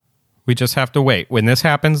We just have to wait. When this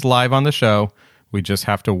happens live on the show, we just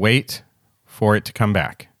have to wait for it to come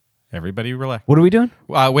back. Everybody relax. What are we doing?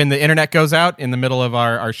 When the internet goes out in the middle of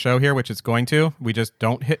our show here, which it's going to, we just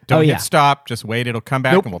don't hit stop. Just wait. It'll come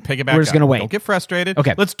back and we'll pick it back up. We're just going to wait. Don't get frustrated.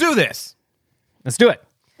 Okay. Let's do this. Let's do it.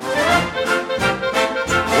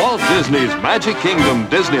 Walt Disney's Magic Kingdom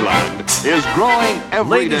Disneyland is growing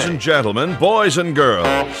every day. Ladies and gentlemen, boys and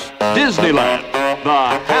girls. Disneyland,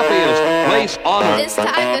 the happiest place on earth. It's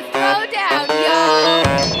time to throw down, y'all.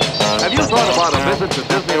 Have you thought about a visit to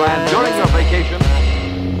Disneyland during your vacation?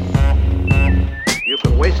 You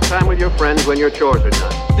can waste time with your friends when your chores are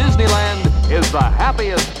done. Disneyland is the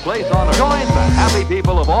happiest place on earth. Join the happy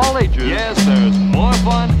people of all ages. Yes, there's more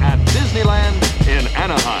fun at Disneyland in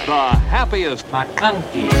Anaheim. The happiest on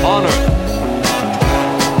earth.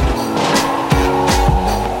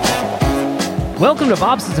 Welcome to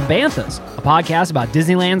Bobsleds and Banthas, a podcast about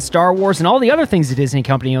Disneyland, Star Wars, and all the other things the Disney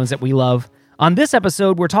company owns that we love. On this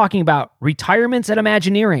episode, we're talking about retirements at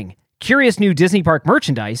Imagineering, curious new Disney park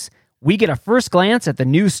merchandise. We get a first glance at the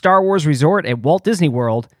new Star Wars resort at Walt Disney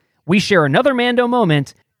World. We share another Mando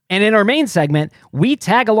moment. And in our main segment, we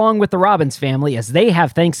tag along with the Robbins family as they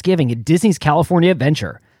have Thanksgiving at Disney's California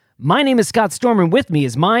Adventure. My name is Scott Storm, and with me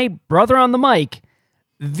is my brother on the mic,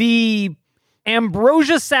 the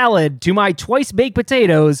ambrosia salad to my twice-baked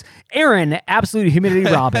potatoes, Aaron, Absolute Humidity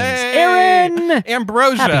Robbins. Aaron!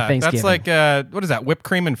 Ambrosia. Happy Thanksgiving. That's like, what is that, whipped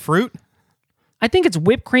cream and fruit? I think it's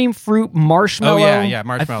whipped cream, fruit, marshmallow. Oh, yeah,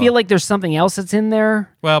 marshmallow. I feel like there's something else that's in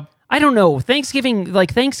there. Well, I don't know.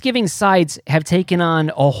 Thanksgiving sides have taken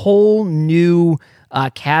on a whole new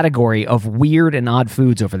category of weird and odd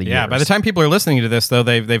foods over the years. Yeah, by the time people are listening to this, though,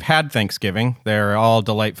 they've had Thanksgiving. They're all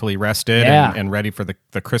delightfully rested and ready for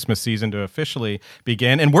the Christmas season to officially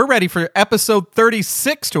begin. And we're ready for episode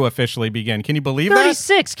 36 to officially begin. Can you believe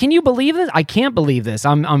 36? Can you believe this? I can't believe this.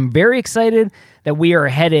 I'm very excited that we are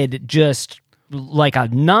headed just like a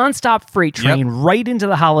nonstop freight train right into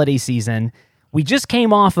the holiday season. We just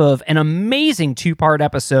came off of an amazing 2-part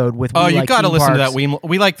episode with you got to listen to that.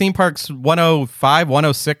 We like theme parks 105,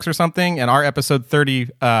 106 or something, and our episode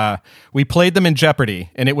 30, we played them in Jeopardy,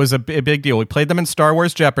 and it was a big deal. We played them in Star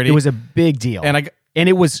Wars Jeopardy. It was a big deal, and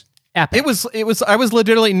it was epic. It was. I was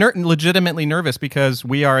legitimately nervous because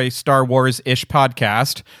we are a Star Wars-ish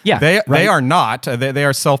podcast. Yeah, they are not. They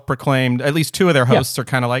are self-proclaimed. At least 2 of their hosts are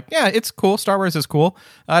kind of like, yeah, it's cool. Star Wars is cool.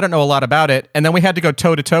 I don't know a lot about it, and then we had to go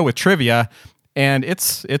toe to toe with trivia. And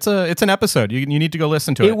it's an episode. You need to go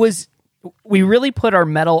listen to it. We really put our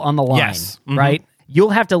medal on the line, yes. Mm-hmm. Right?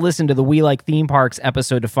 You'll have to listen to the We Like Theme Parks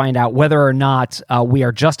episode to find out whether or not we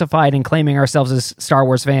are justified in claiming ourselves as Star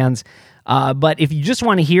Wars fans. But if you just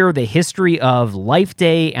want to hear the history of Life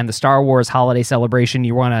Day and the Star Wars holiday celebration,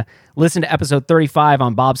 you want to listen to episode 35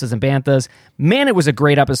 on Bobsleds and Banthas. Man, it was a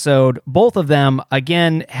great episode. Both of them,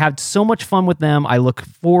 again, had so much fun with them. I look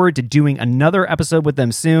forward to doing another episode with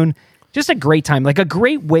them soon. Just a great time, like a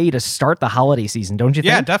great way to start the holiday season, don't you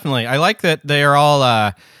think? Yeah, definitely. I like that they are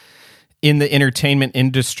all in the entertainment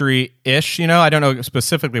industry-ish. You know, I don't know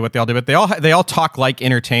specifically what they all do, but they all talk like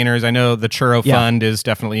entertainers. I know the Churro Fund is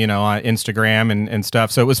definitely, on Instagram and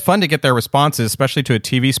stuff. So it was fun to get their responses, especially to a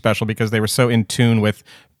TV special, because they were so in tune with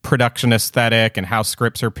production aesthetic and how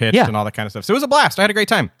scripts are pitched and all that kind of stuff. So it was a blast. I had a great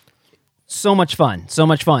time. So much fun.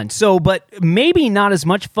 So, but maybe not as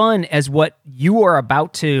much fun as what you are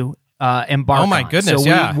about to embark on. Oh my goodness,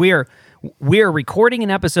 so we're recording an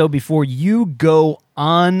episode before you go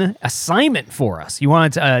on assignment for us. You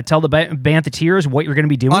want to tell the Banthateers what you're going to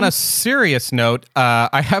be doing? On a serious note,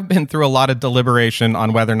 I have been through a lot of deliberation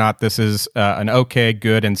on whether or not this is an okay,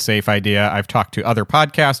 good, and safe idea. I've talked to other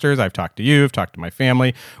podcasters. I've talked to you. I've talked to my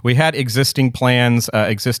family. We had existing plans,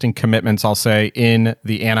 existing commitments, I'll say, in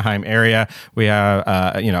the Anaheim area. We have,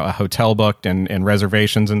 a hotel booked and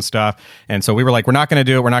reservations and stuff. And so we were like, we're not going to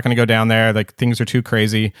do it. We're not going to go down there. Like, things are too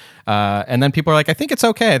crazy. And then people are like, I think it's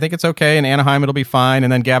okay. In Anaheim, it'll be fine.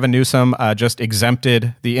 And then Gavin Newsom just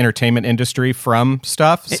exempted the entertainment industry from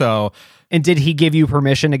stuff. And did he give you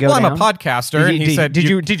permission to go down? I'm a podcaster. And he said, did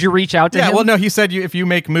you reach out to him? Yeah, well, no, he said if you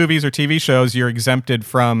make movies or TV shows, you're exempted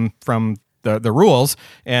from the rules.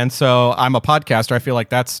 And so I'm a podcaster. I feel like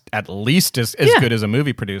that's at least as good as a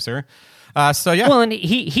movie producer. Well, and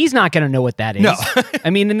he's not going to know what that is. No. I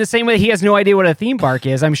mean, in the same way he has no idea what a theme park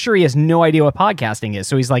is, I'm sure he has no idea what podcasting is.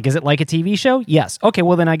 So he's like, is it like a TV show? Yes. Okay,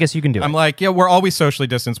 well, then I guess you can do it. I'm like, yeah, we're always socially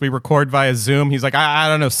distanced. We record via Zoom. He's like, I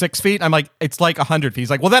don't know, 6 feet? I'm like, it's like 100 feet. He's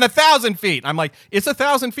like, well, then 1,000 feet. I'm like, it's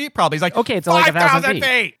 1,000 feet probably. He's like, okay, it's like 1,000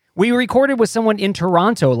 feet. We recorded with someone in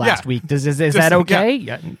Toronto last week. Is that okay?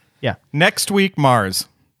 Yeah. Next week, Mars.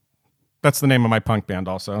 That's the name of my punk band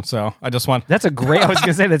also. So I just want... That's a great... I was going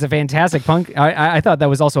to say that's a fantastic punk... I thought that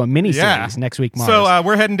was also a mini-series next week, Mars. So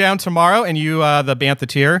we're heading down tomorrow, and you, the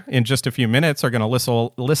Banthateer, in just a few minutes, are going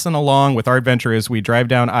to listen along with our adventure as we drive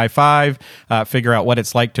down I-5, figure out what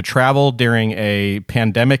it's like to travel during a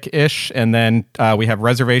pandemic-ish, and then we have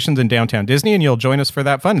reservations in downtown Disney, and you'll join us for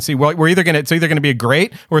that fun. And see, we're either going to... It's either going to be a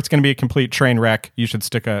great, or it's going to be a complete train wreck. You should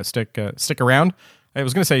stick around. I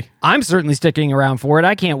was going to say... I'm certainly sticking around for it.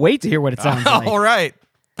 I can't wait to hear what it sounds like. All right.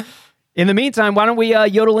 In the meantime, why don't we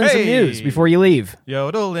yodel in some news before you leave?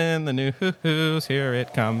 Yodel in the news, here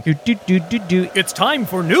it comes. It's time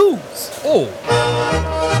for news. Oh.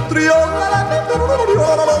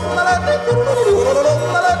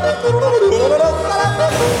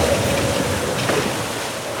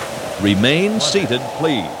 Remain seated,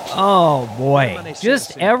 please. Oh, boy.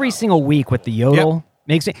 Just every single week with the yodel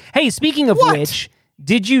makes me... Hey, speaking of which...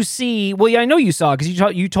 Did you see? Well, yeah, I know you saw because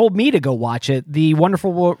you told me to go watch it. The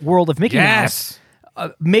Wonderful World of Mickey Mouse.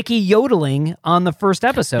 Mickey yodeling on the first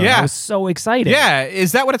episode. Yeah. I was so excited. Yeah,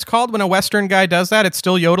 is that what it's called when a Western guy does that? It's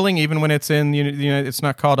still yodeling even when it's in it's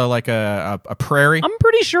not called a prairie. I'm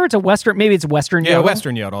pretty sure it's a Western. Maybe it's Western yodel. Yeah,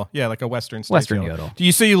 Western yodel. Yeah, like a Western yodel.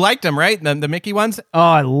 You liked them, right? The Mickey ones. Oh,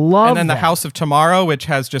 I love. And then the House of Tomorrow, which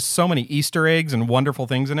has just so many Easter eggs and wonderful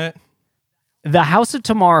things in it. The House of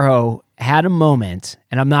Tomorrow had a moment,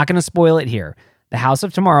 and I'm not going to spoil it here. The House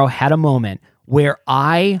of Tomorrow had a moment where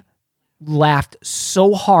I laughed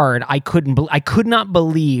so hard I could not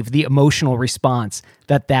believe the emotional response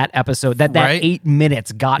that episode, that 8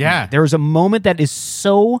 minutes got me. There was a moment that is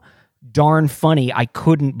so darn funny, I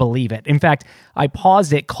couldn't believe it. In fact, I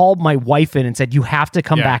paused it, called my wife in, and said, "You have to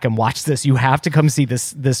come back and watch this. You have to come see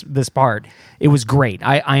this part." It was great.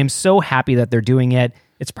 I am so happy that they're doing it.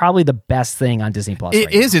 It's probably the best thing on Disney Plus.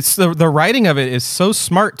 It is. It's the writing of it is so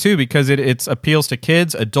smart too, because it appeals to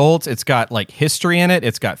kids, adults. It's got like history in it.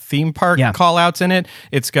 It's got theme park call outs in it.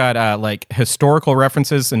 It's got like historical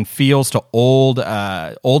references and feels to old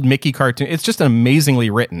Mickey cartoon. It's just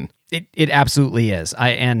amazingly written. It absolutely is.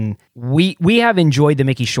 And we have enjoyed the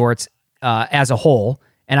Mickey shorts as a whole.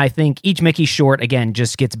 And I think each Mickey short, again,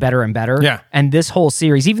 just gets better and better. Yeah. And this whole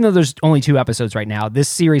series, even though there's only 2 episodes right now, this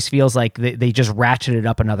series feels like they just ratcheted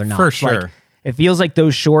up another notch. For sure. Like, it feels like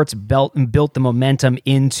those shorts built the momentum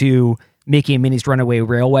into Mickey and Minnie's Runaway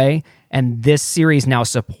Railway. And this series now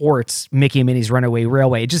supports Mickey and Minnie's Runaway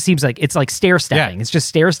Railway. It just seems like it's like stair-stepping. Yeah. It's just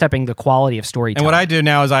stair-stepping the quality of storytelling. And what I do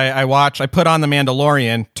now is I put on The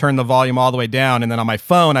Mandalorian, turn the volume all the way down, and then on my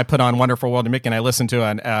phone I put on Wonderful World of Mickey and I listen to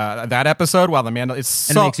that episode while the Mandalorian.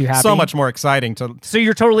 It makes you happy? So much more exciting to. So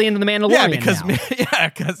you're totally into the Mandalorian now.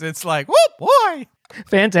 because it's like, whoop, boy.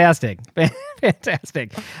 Fantastic.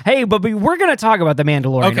 Hey, but we're going to talk about the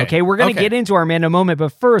Mandalorian, okay? We're going to get into our Mando moment,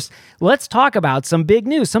 but first, let's talk about some big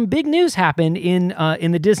news. Some big news happened in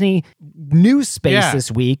the Disney news space this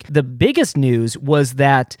week. The biggest news was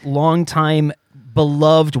that longtime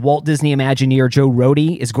beloved Walt Disney Imagineer Joe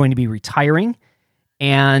Rohde is going to be retiring,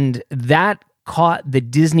 and that caught the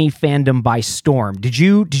Disney fandom by storm. Did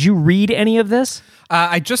you read any of this?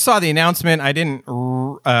 I just saw the announcement. I didn't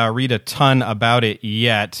read a ton about it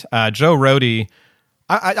yet. Joe Rohde,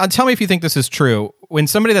 tell me if you think this is true. When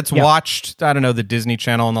somebody that's watched, I don't know, the Disney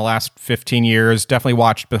Channel in the last 15 years, definitely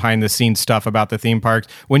watched behind-the-scenes stuff about the theme parks,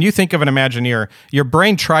 when you think of an Imagineer, your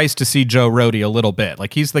brain tries to see Joe Rohde a little bit.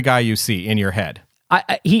 Like, he's the guy you see in your head.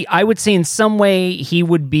 I would say in some way he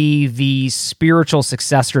would be the spiritual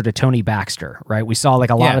successor to Tony Baxter, right? We saw like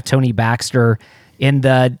a lot of Tony Baxter in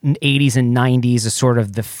the 80s and 90s as sort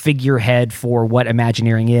of the figurehead for what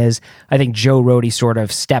Imagineering is. I think Joe Rohde sort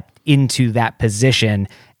of stepped into that position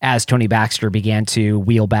as Tony Baxter began to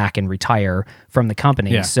wheel back and retire from the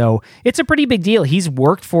company. Yeah. So it's a pretty big deal. He's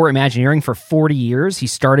worked for Imagineering for 40 years. He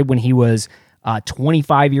started when he was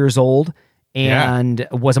 25 years old. And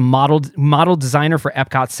was a model designer for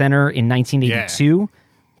Epcot Center in 1982. Yeah.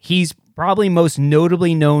 He's probably most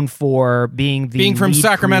notably known for being from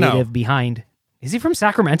Sacramento behind. Is he from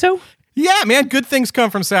Sacramento? Yeah, man, good things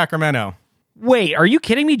come from Sacramento. Wait, are you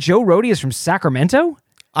kidding me? Joe Rohde is from Sacramento?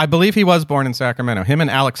 I believe he was born in Sacramento. Him and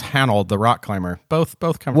Alex Hanold, the rock climber, both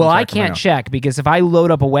come from Sacramento. Well, I can't check because if I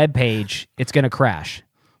load up a web page, it's going to crash.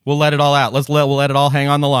 We'll let it all out. We'll let it all hang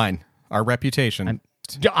on the line. Our reputation.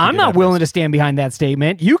 I'm not willing to stand behind that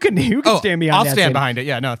statement. You can stand behind that statement. I'll stand behind it.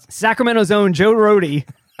 Yeah, no. Sacramento's own Joe Rohde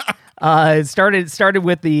started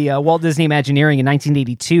with the Walt Disney Imagineering in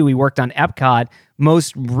 1982. He worked on Epcot.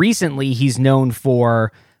 Most recently, he's known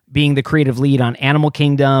for being the creative lead on Animal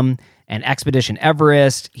Kingdom and Expedition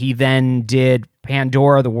Everest. He then did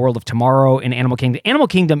Pandora, the World of Tomorrow in Animal Kingdom. Animal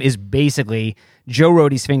Kingdom is basically Joe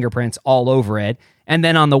Rohde's fingerprints all over it. And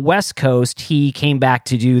then on the West Coast, he came back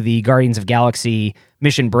to do the Guardians of Galaxy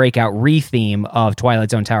Mission Breakout re-theme of Twilight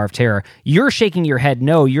Zone Tower of Terror. You're shaking your head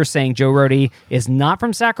no. You're saying Joe Rohde is not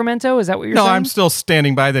from Sacramento? Is that what you're saying? No, I'm still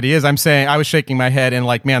standing by that he is. I'm saying I was shaking my head and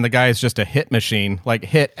like, man, the guy is just a hit machine, like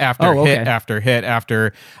hit after hit after hit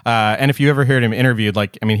after. And if you ever heard him interviewed,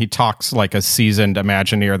 like, I mean, he talks like a seasoned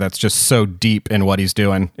Imagineer that's just so deep in what he's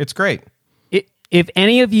doing. It's great. If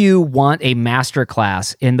any of you want a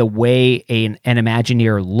masterclass in the way an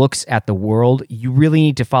Imagineer looks at the world, you really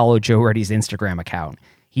need to follow Joe Rohde's Instagram account.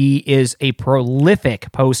 He is a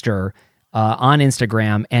prolific poster on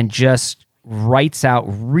Instagram and just writes out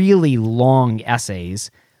really long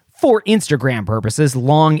essays for Instagram purposes,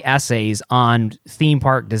 long essays on theme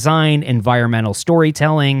park design, environmental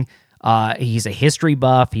storytelling. He's a history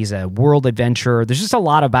buff. He's a world adventurer. There's just a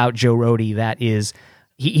lot about Joe Rohde that is...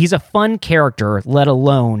 He's a fun character, let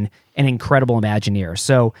alone an incredible Imagineer.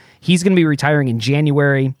 So he's going to be retiring in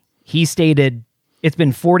January. He stated, "It's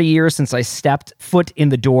been 40 years since I stepped foot in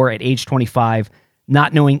the door at age 25,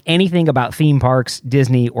 not knowing anything about theme parks,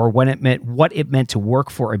 Disney, or what it meant to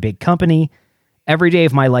work for a big company. Every day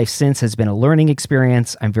of my life since has been a learning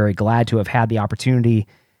experience. I'm very glad to have had the opportunity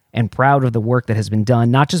and proud of the work that has been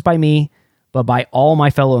done, not just by me, but by all my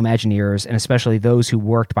fellow Imagineers, and especially those who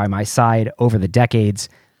worked by my side over the decades."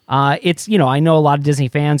 It's, I know a lot of Disney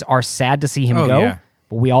fans are sad to see him go,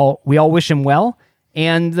 but we all wish him well.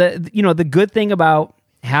 And the good thing about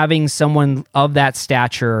having someone of that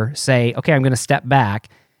stature say, okay, I'm going to step back,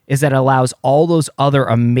 is that it allows all those other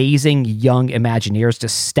amazing young Imagineers to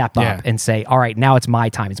step up and say, all right, now it's my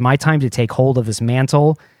time. It's my time to take hold of this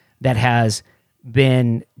mantle that has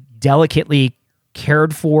been delicately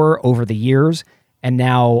cared for over the years, and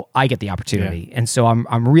now I get the opportunity. And so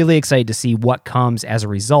I'm really excited to see what comes as a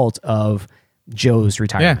result of Joe's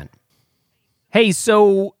retirement. Hey,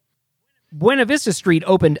 so Buena Vista Street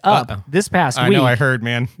opened up this past week. I know, I heard,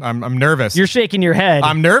 man. I'm nervous. You're shaking your head.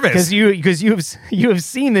 I'm nervous because you have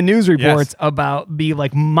seen the news reports about the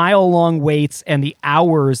like mile-long waits and the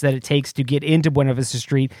hours that it takes to get into Buena Vista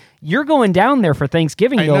Street. You're going down there for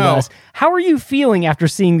Thanksgiving, no less. How are you feeling after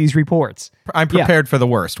seeing these reports? I'm prepared for the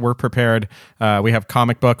worst. We're prepared. We have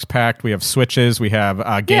comic books packed. We have Switches. We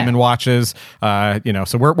have Game & Watches.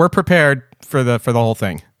 So we're prepared for the whole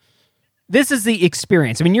thing. This is the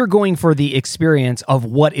experience. I mean, you're going for the experience of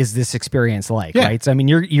what is this experience like, right? So, I mean,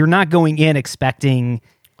 you're not going in expecting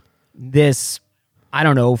this, I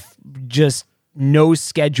don't know, just no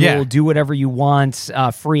schedule, do whatever you want,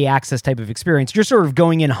 free access type of experience. You're sort of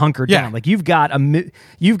going in hunkered down. Like you've got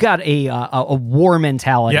a war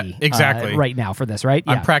mentality exactly. Right now for this, right?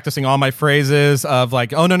 I'm practicing all my phrases of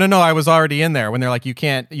like, oh, no, I was already in there. When they're like, you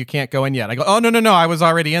can't go in yet. I go, oh, no, I was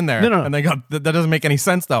already in there. No. And they go, that doesn't make any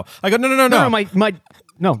sense though. I go,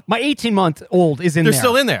 no. My 18-month-old is in there. They're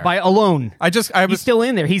still in there. By alone. He's still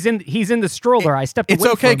in there. He's in the stroller. I stepped away from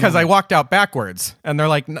him. It's okay because I walked out backwards. And they're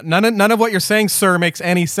like, none of what you're saying, sir, makes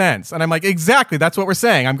any sense. And I'm like, exactly. That's what we're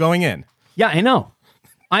saying. I'm going in. Yeah, I know.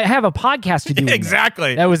 I have a podcast to do.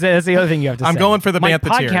 Exactly. That's the other thing you have to say. I'm going for the Bantha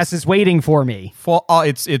My podcast is waiting for me.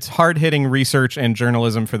 It's hard-hitting research and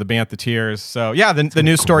journalism for the Bantha Tiers. So, yeah, the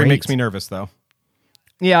news story makes me nervous, though.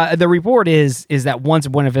 Yeah, the report is that once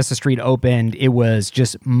Buena Vista Street opened, it was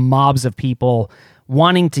just mobs of people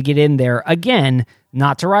wanting to get in there again,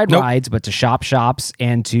 not to ride rides, but to shop shops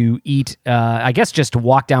and to eat, I guess just to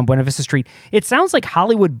walk down Buena Vista Street. It sounds like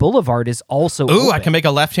Hollywood Boulevard is also open. I can make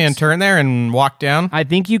a left-hand turn there and walk down? I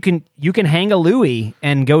think you can hang a Louie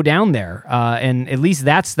and go down there. And at least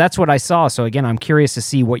that's what I saw. So again, I'm curious to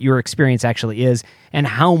see what your experience actually is and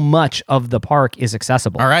how much of the park is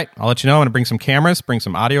accessible. All right. I'll let you know. I'm going to bring some cameras, bring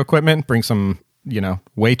some audio equipment, bring some,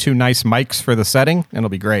 way too nice mics for the setting, and it'll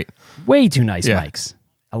be great. Way too nice mics.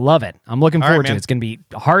 I love it. I'm looking forward to it. It's going to be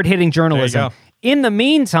hard-hitting journalism. In the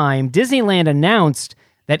meantime, Disneyland announced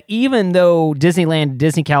that even though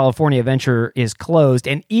Disney California Adventure is closed,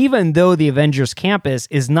 and even though the Avengers Campus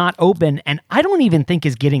is not open, and I don't even think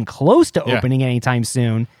is getting close to opening anytime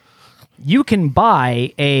soon, you can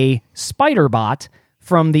buy a Spider Bot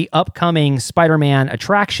from the upcoming Spider-Man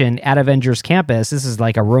attraction at Avengers Campus. This is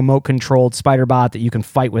like a remote-controlled Spider Bot that you can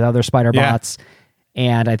fight with other Spider Bots.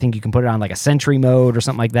 And I think you can put it on like a Sentry mode or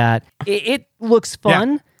something like that. It looks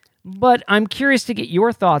fun, but I'm curious to get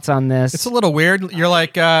your thoughts on this. It's a little weird. You're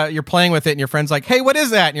like, you're playing with it and your friend's like, hey, what is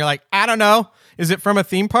that? And you're like, I don't know. Is it from a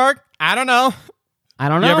theme park? I don't know. You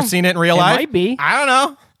ever seen it in real life? It might be. I don't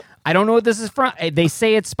know. I don't know what this is from. They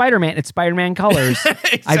say it's Spider-Man. It's Spider-Man colors.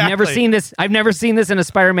 Exactly. I've never seen this. I've never seen this in a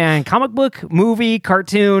Spider-Man comic book, movie,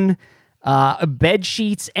 cartoon, bed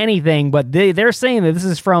sheets, anything. But they're saying that this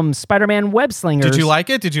is from Spider-Man Web Slingers. Did you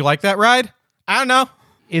like it? Did you like that ride? I don't know.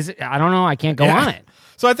 I don't know. I can't go on it.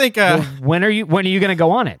 So I think when are you going to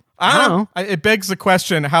go on it? I don't know. It begs the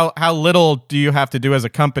question, how little do you have to do as a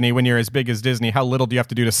company when you're as big as Disney? How little do you have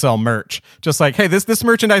to do to sell merch? Just like, hey, this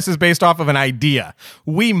merchandise is based off of an idea.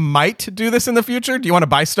 We might do this in the future. Do you want to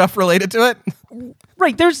buy stuff related to it?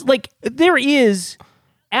 Right. There is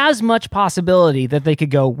as much possibility that they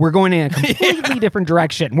could go, we're going in a completely different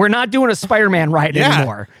direction. We're not doing a Spider-Man ride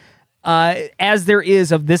anymore. As there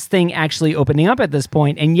is of this thing actually opening up at this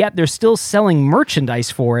point, and yet they're still selling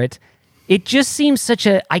merchandise for it. It just seems such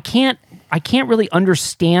a I can't really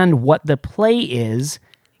understand what the play is,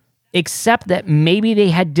 except that maybe they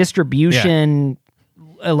had distribution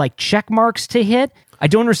like check marks to hit. I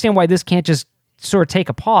don't understand why this can't just sort of take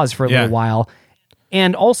a pause for a little while.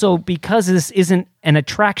 And also, because this isn't an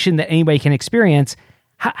attraction that anybody can experience,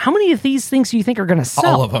 how many of these things do you think are going to sell?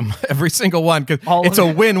 All of them. Every single one. Because it's a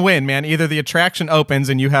win-win, man. Either the attraction opens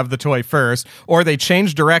and you have the toy first, or they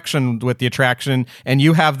change direction with the attraction and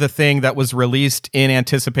you have the thing that was released in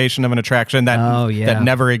anticipation of an attraction that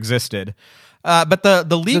never existed. But the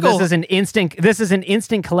legal... So this is an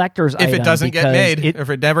instant collector's item. If it doesn't get made, if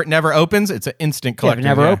it never opens, it's an instant collector. If it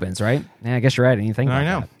never opens, right? Yeah, I guess you're right. Anything I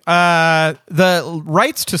know. The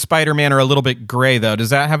rights to Spider-Man are a little bit gray, though.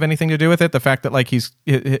 Does that have anything to do with it? The fact that like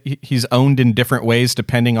he's owned in different ways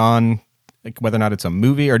depending on like, whether or not it's a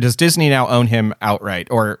movie, or does Disney now own him outright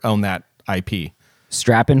or own that IP?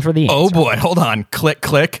 Strap in for the answer. Oh boy, hold on.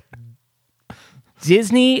 Click.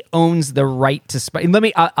 Disney owns the right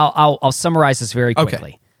to I'll summarize this very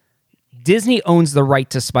quickly. Okay. Disney owns the right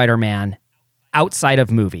to Spider-Man outside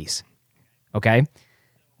of movies. Okay?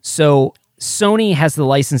 So Sony has the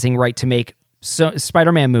licensing right to make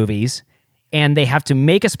Spider-Man movies, and they have to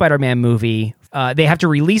make a Spider-Man movie. They have to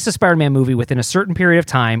release a Spider-Man movie within a certain period of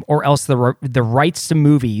time, or else the rights to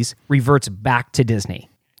movies reverts back to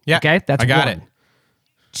Disney. Yeah. Okay? That's I got one. it.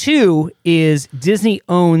 2 is Disney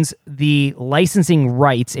owns the licensing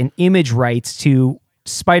rights and image rights to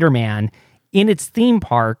Spider-Man in its theme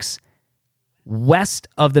parks west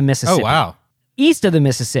of the Mississippi. Oh, wow. East of the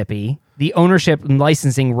Mississippi, the ownership and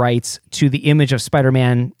licensing rights to the image of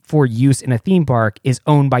Spider-Man for use in a theme park is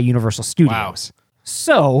owned by Universal Studios. Wow.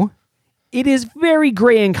 So it is very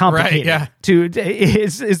gray and complicated. Right, yeah.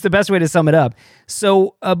 Is the best way to sum it up.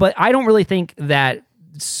 So, but I don't really think that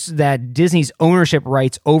Disney's ownership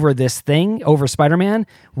rights over this thing, over Spider-Man,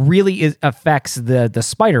 really affects the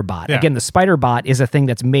Spider-Bot. Yeah. Again, the Spider-Bot is a thing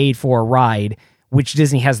that's made for a ride, which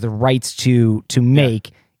Disney has the rights to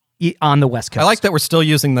make on the West Coast. I like that we're still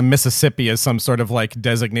using the Mississippi as some sort of like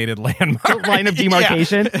designated landmark. Line of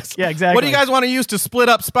demarcation. Yeah, exactly. What do you guys want to use to split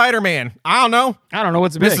up Spider-Man? I don't know. I don't know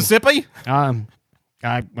what's big. Mississippi? I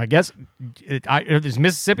guess is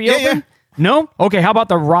Mississippi open? Yeah. No? Okay, how about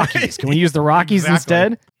the Rockies? Can we use the Rockies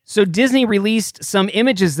instead? So Disney released some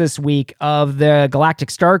images this week of the Galactic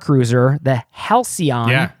Star Cruiser, the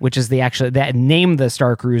Halcyon, which is that named the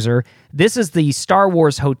Star Cruiser. This is the Star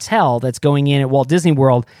Wars hotel that's going in at Walt Disney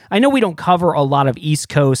World. I know we don't cover a lot of East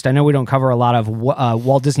Coast. I know we don't cover a lot of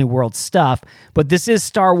Walt Disney World stuff, but this is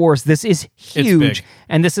Star Wars. This is huge,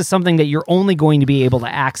 and this is something that you're only going to be able to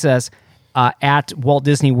access at Walt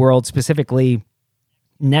Disney World, specifically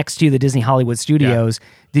next to the Disney Hollywood Studios. Yeah.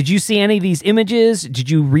 Did you see any of these images? Did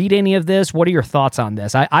you read any of this? What are your thoughts on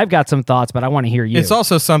this? I've got some thoughts, but I want to hear you. It's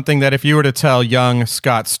also something that if you were to tell young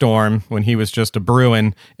Scott Storm when he was just a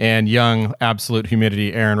Bruin and young Absolute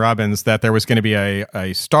Humidity Aaron Robbins that there was going to be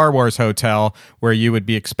a Star Wars hotel where you would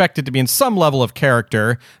be expected to be in some level of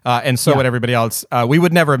character, and so would everybody else, we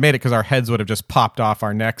would never have made it because our heads would have just popped off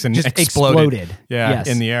our necks and just exploded.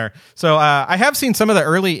 In the air. So I have seen some of the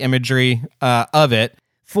early imagery of it.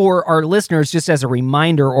 For our listeners, just as a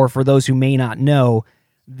reminder, or for those who may not know,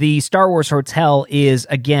 the Star Wars Hotel is,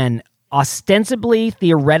 again, ostensibly,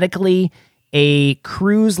 theoretically, a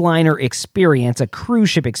cruise liner experience, a cruise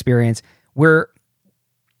ship experience, where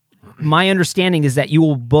my understanding is that you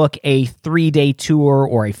will book a 3-day tour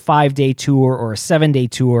or a 5-day tour or a 7-day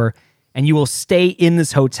tour, and you will stay in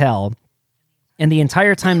this hotel. And the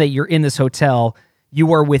entire time that you're in this hotel,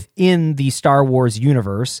 you are within the Star Wars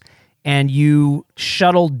universe, and you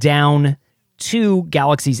shuttle down to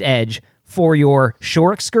Galaxy's Edge for your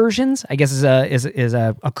shore excursions, I guess is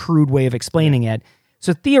a crude way of explaining it.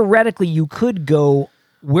 So theoretically, you could go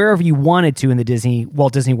wherever you wanted to in the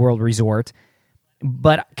Walt Disney World Resort,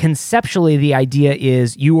 but conceptually, the idea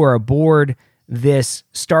is you are aboard this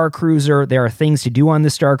Star Cruiser. There are things to do on the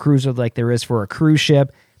Star Cruiser like there is for a cruise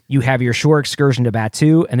ship. You have your shore excursion to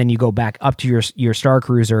Batuu, and then you go back up to your Star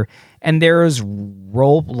Cruiser, and there's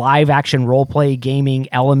live action role play gaming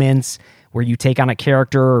elements where you take on a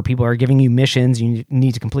character or people are giving you missions. You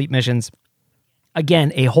need to complete missions.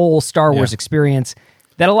 again, a whole Star Wars experience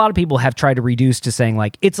that a lot of people have tried to reduce to saying,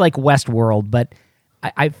 like, it's like Westworld, but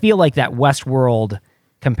I feel like that Westworld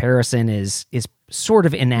comparison is sort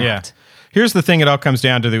of inapt. Yeah. Here's the thing it all comes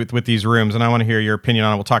down to with these rooms, and I want to hear your opinion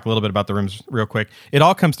on it. We'll talk a little bit about the rooms real quick. It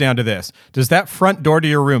all comes down to this. Does that front door to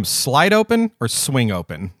your room slide open or swing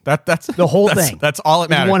open? That's the whole thing. That's all it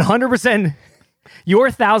matters. 100%. Your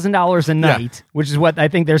 $1,000 a night, which is what I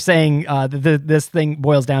think they're saying this thing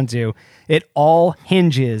boils down to. It all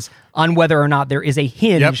hinges on whether or not there is a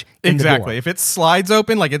hinge in the door. If it slides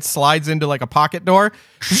open, like it slides into like a pocket door,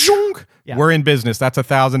 we're in business. That's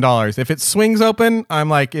 $1,000. If it swings open, I'm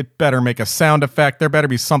like, it better make a sound effect. There better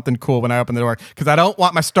be something cool when I open the door, because I don't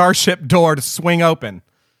want my Starship door to swing open.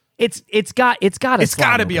 It's got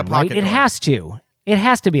to be a pocket door. It has to. It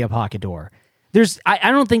has to be a pocket door.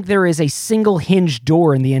 I don't think there is a single hinged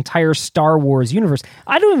door in the entire Star Wars universe.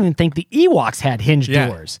 I don't even think the Ewoks had hinged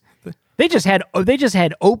doors. They just had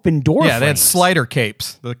open door frames. They had slider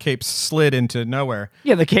capes. The capes slid into nowhere.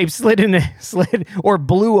 Yeah, the cape slid or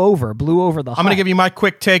blew over the hut. I'm going to give you my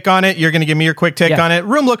quick take on it. You're going to give me your quick take on it.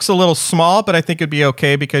 Room looks a little small, but I think it'd be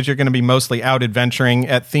okay because you're going to be mostly out adventuring.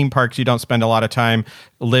 At theme parks, you don't spend a lot of time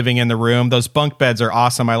living in the room. Those bunk beds are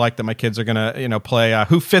awesome. I like that my kids are going to, play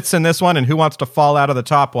who fits in this one and who wants to fall out of the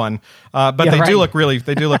top one. But they do look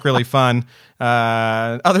really fun.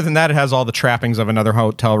 Other than that, it has all the trappings of another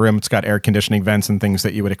hotel room. It's got air conditioning vents and things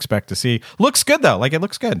that you would expect to see. Looks good though. Like, it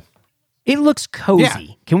looks good. It looks cozy.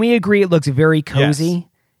 Yeah. Can we agree it looks very cozy? Yes,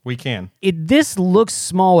 we can. This looks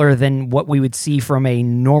smaller than what we would see from a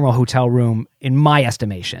normal hotel room, in my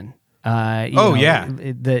estimation. It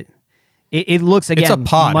looks, again, it's a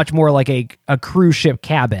pod. Much more like a cruise ship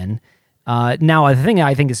cabin. Now, the thing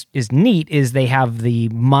I think is neat is they have the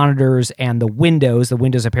monitors and the windows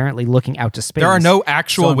apparently looking out to space. There are no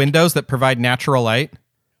actual windows that provide natural light?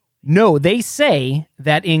 No, they say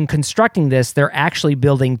that in constructing this, they're actually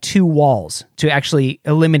building 2 walls to actually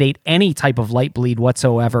eliminate any type of light bleed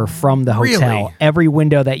whatsoever from the hotel. Really? Every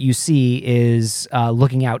window that you see is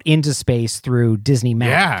looking out into space through Disney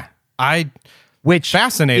Map. Yeah, which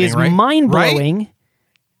fascinating, is right? mind-blowing.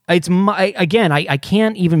 Right? I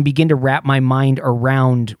can't even begin to wrap my mind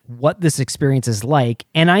around what this experience is like.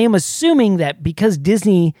 And I am assuming that because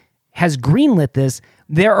Disney has greenlit this,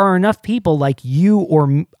 there are enough people like you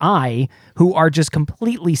or I who are just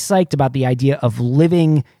completely psyched about the idea of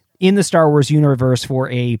living in the Star Wars universe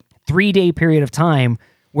for a 3-day period of time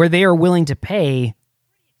where they are willing to pay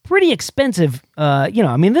pretty expensive.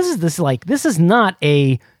 This is not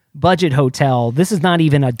a budget hotel. This is not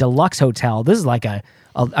even a deluxe hotel. This is like a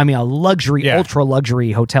luxury, ultra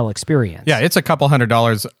luxury hotel experience. Yeah, it's a couple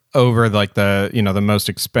 $100 over like the most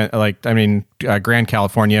expensive. Grand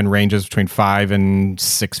Californian ranges between $500 and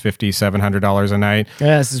 $650-$700 a night.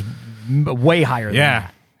 Yeah, this is way higher. Than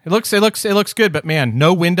that. It looks good, but man,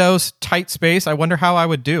 no windows, tight space. I wonder how I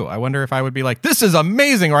would do. I wonder if I would be like, this is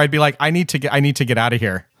amazing, or I'd be like, I need to get out of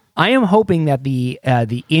here. I am hoping that the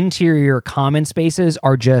interior common spaces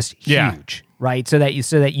are just huge, right? So that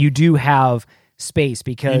you do have space,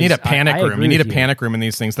 because you need a panic room. You need a panic room in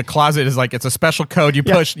these things. The closet is like, it's a special code you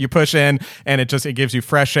push in, and it gives you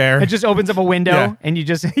fresh air. It just opens up a window and you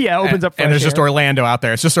just opens up fresh air. And there's just Orlando out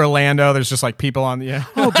there. It's just Orlando. There's just like people on the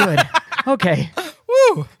Oh, good. Okay.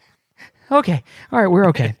 Woo. Okay. All right, we're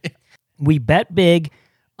okay. We bet big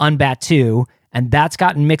on Batuu, and that's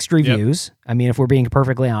gotten mixed reviews. Yep. I mean, if we're being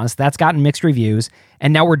perfectly honest, that's gotten mixed reviews.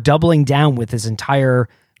 And now we're doubling down with this entire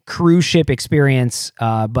cruise ship experience,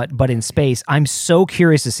 but in space. I'm so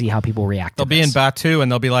curious to see how people react to this. They'll be in Batuu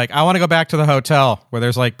and they'll be like, I want to go back to the hotel where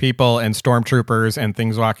there's like people and stormtroopers and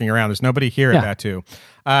things walking around. There's nobody here at Batuu.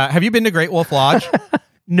 Have you been to Great Wolf Lodge?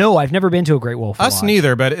 No, I've never been to a Great Wolf Lodge. Us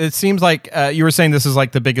neither, but it seems like you were saying this is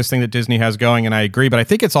like the biggest thing that Disney has going, and I agree, but I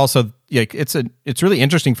think it's also it's really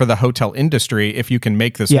interesting for the hotel industry if you can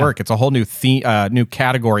make this work. It's a whole new new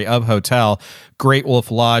category of hotel. Great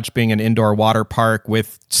Wolf Lodge being an indoor water park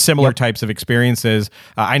with similar types of experiences.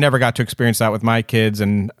 I never got to experience that with my kids,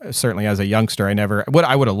 and certainly as a youngster, I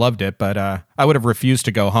would have loved it, but I would have refused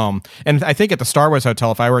to go home. And I think at the Star Wars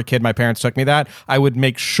Hotel, if I were a kid, my parents took me that, I would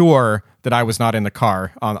make sure that I was not in the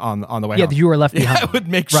car on the way home. Yeah, you were left behind. I would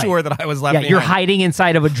make sure that I was left behind. You're hiding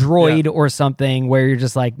inside of a droid or something where you're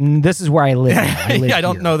just like, this is where I live. I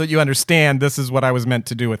don't know that you understand. This is what I was meant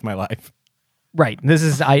to do with my life. Right. This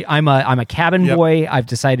is I'm a cabin boy. I've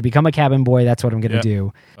decided to become a cabin boy. That's what I'm going to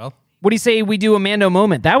do. Well, what do you say we do a Mando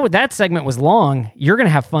moment? That segment was long. You're going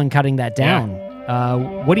to have fun cutting that down.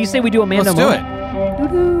 Yeah. What do you say we do a Mando moment?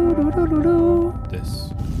 Let's do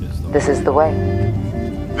it. This is the way.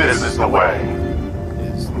 This is the way.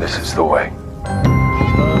 This is the way.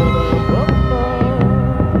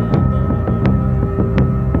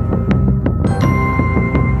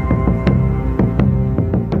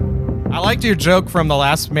 liked your joke from the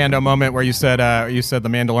last Mando moment where you said the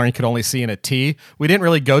Mandalorian could only see in a T. We didn't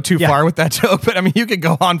really go too far with that joke, but I mean, you could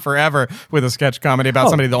go on forever with a sketch comedy about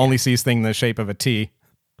somebody that only sees things in the shape of a T.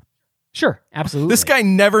 Sure, absolutely. This guy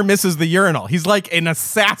never misses the urinal. He's like an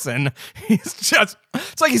assassin. It's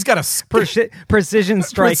like he's got a precision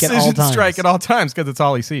strike at all times because it's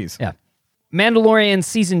all he sees. Yeah. Mandalorian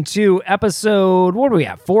Season 2, episode, what do we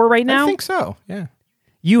have, 4 right now? I think so, yeah.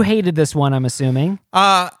 You hated this one, I'm assuming.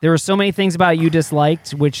 There were so many things about it you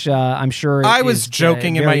disliked, which I'm sure I was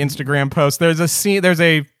joking in my Instagram post. There's a scene. There's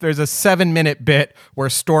a 7-minute bit where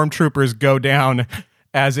stormtroopers go down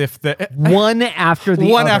as if one after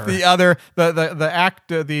the other.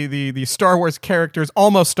 The Star Wars characters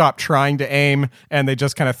almost stop trying to aim, and they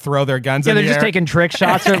just kind of throw their guns in the air. They're just taking trick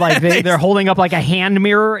shots, or like they're holding up like a hand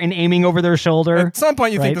mirror and aiming over their shoulder. At some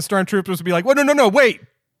point, you think the stormtroopers would be like, "Well, no, wait,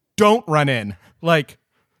 don't run in, like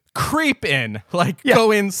creep in, like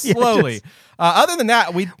go in slowly." Other than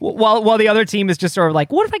that, while the other team is just sort of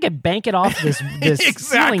like, what if I could bank it off this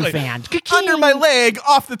ceiling fan? Under my leg,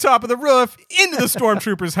 off the top of the roof, into the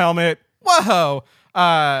stormtrooper's helmet. Whoa.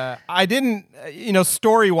 I didn't,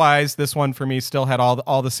 story-wise, this one for me still had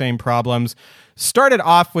all the same problems. Started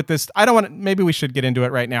off with this, maybe we should get into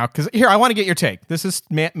it right now, because here, I want to get your take. This is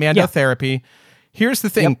Mando therapy. Here's the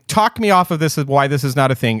thing. Talk me off of this of why this is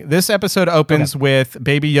not a thing. This episode opens with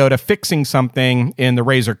Baby Yoda fixing something in the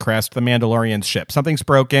Razor Crest, the Mandalorian's ship. Something's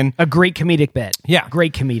broken. A great comedic bit. Yeah.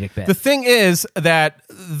 Great comedic bit. The thing is that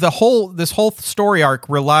this whole story arc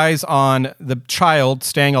relies on the child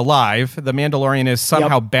staying alive. The Mandalorian is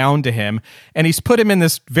somehow bound to him, and he's put him in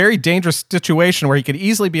this very dangerous situation where he could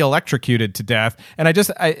easily be electrocuted to death. And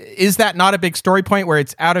is that not a big story point where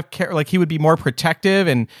it's out of care? Like, he would be more protective,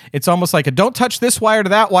 and it's almost like don't touch this wire to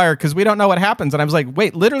that wire because we don't know what happens. And I was like,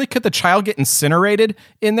 wait, literally, could the child get incinerated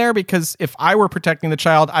in there? Because if I were protecting the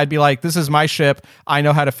child, I'd be like, this is my ship. I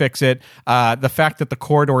know how to fix it. The fact that the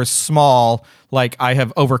corridor is small, like, I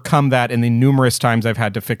have overcome that in the numerous times I've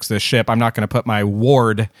had to fix this ship. I'm not going to put my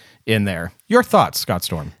ward in there. Your thoughts, Scott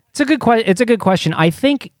Storm? It's a good question. I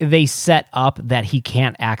think they set up that he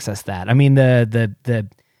can't access that. I mean,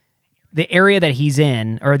 the area that he's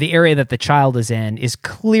in, or the area that the child is in, is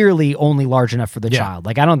clearly only large enough for the child.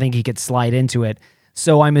 Like, I don't think he could slide into it.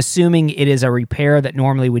 So I'm assuming it is a repair that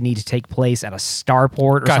normally would need to take place at a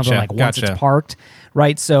starport or something, like once it's parked,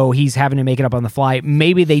 right? So he's having to make it up on the fly.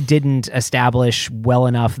 Maybe they didn't establish well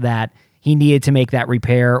enough that he needed to make that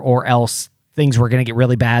repair, or else things were going to get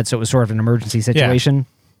really bad, so it was sort of an emergency situation. Yeah.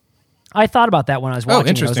 I thought about that when I was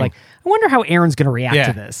watching it. I was like, I wonder how Aaron's going to react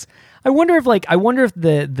to this. I wonder if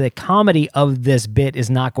the comedy of this bit is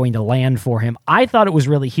not going to land for him. I thought it was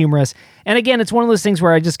really humorous. And again, it's one of those things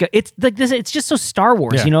where I just go, it's like this, it's just so Star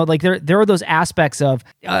Wars, like there are those aspects of,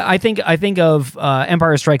 I think of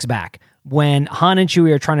Empire Strikes Back, when Han and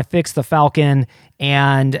Chewie are trying to fix the Falcon,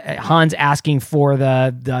 and Han's asking for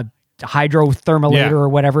the hydrothermalator or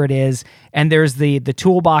whatever it is, and there's the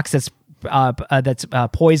toolbox that's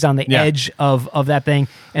poised on the edge of that thing,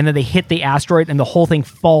 and then they hit the asteroid, and the whole thing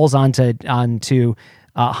falls onto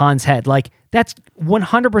Han's head. Like, that's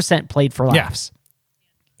 100% played for laughs.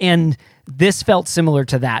 And this felt similar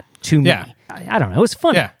to that to me. I don't know. It was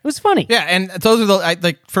funny. Yeah. It was funny. Yeah, and those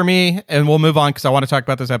are for me, and we'll move on because I want to talk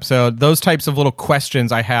about this episode, those types of little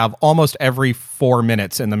questions I have almost every 4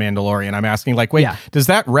 minutes in The Mandalorian. I'm asking, like, wait, does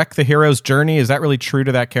that wreck the hero's journey? Is that really true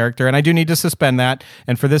to that character? And I do need to suspend that.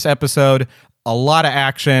 And for this episode, a lot of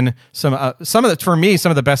action, some of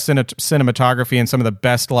the best cinematography, and some of the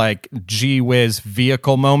best, like, gee whiz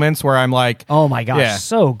vehicle moments where I'm like, oh my gosh,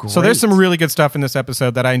 so great. So there's some really good stuff in this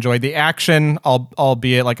episode that I enjoyed. The action,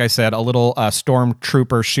 albeit, like I said, a little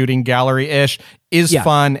stormtrooper shooting gallery-ish, is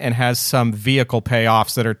fun and has some vehicle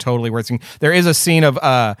payoffs that are totally worth seeing. There is a scene of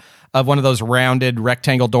one of those rounded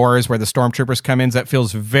rectangle doors where the stormtroopers come in that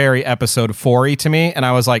feels very episode 4-y to me, and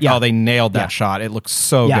I was like, oh, they nailed that shot. It looks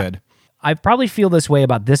so good. I probably feel this way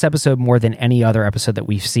about this episode more than any other episode that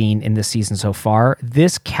we've seen in this season so far.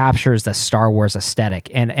 This captures the Star Wars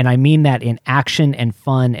aesthetic, and I mean that in action and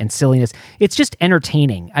fun and silliness. It's just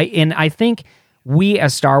entertaining. I think we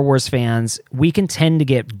as Star Wars fans, we can tend to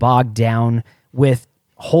get bogged down with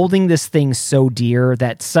holding this thing so dear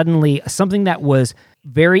that suddenly something that was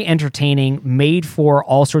very entertaining, made for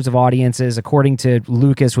all sorts of audiences, according to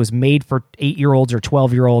Lucas, was made for 8-year-olds or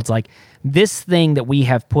 12-year-olds. Like, this thing that we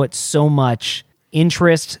have put so much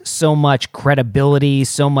interest, so much credibility,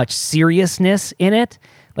 so much seriousness in it,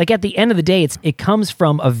 like, at the end of the day, it comes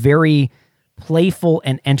from a very playful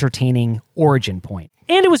and entertaining origin point.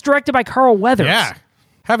 And it was directed by Carl Weathers. Yeah.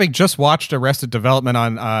 Having just watched Arrested Development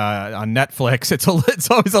on Netflix, it's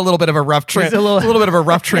always a little bit of a rough It's a little bit of a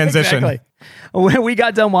rough transition. Exactly. When we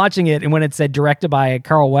got done watching it, and when it said directed by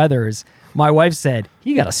Carl Weathers, my wife said,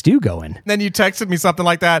 "You got a stew going." Then you texted me something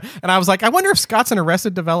like that, and I was like, I wonder if Scott's an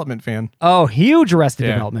Arrested Development fan. Oh, huge Arrested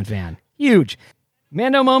Development fan. Huge.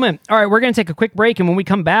 Mando Moment. All right, we're going to take a quick break, and when we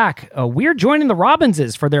come back, we're joining the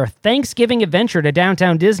Robbinses for their Thanksgiving adventure to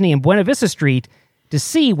downtown Disney and Buena Vista Street to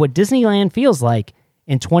see what Disneyland feels like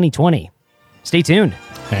in 2020. Stay tuned.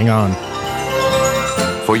 Hang on.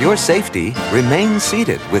 For your safety, remain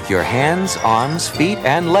seated with your hands, arms, feet,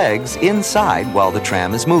 and legs inside while the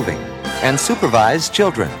tram is moving. And supervise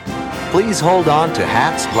children. Please hold on to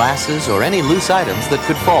hats, glasses, or any loose items that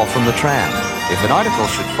could fall from the tram. If an article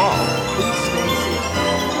should fall, please stay seated.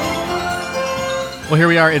 Well, here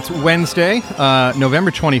we are. It's Wednesday,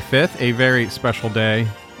 November 25th, a very special day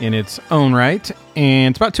in its own right.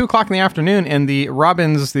 And it's about 2 o'clock in the afternoon, and the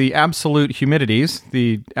Robbins, the absolute humidities,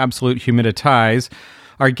 the absolute humiditize,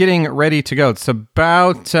 are getting ready to go. It's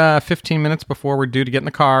about 15 minutes before we're due to get in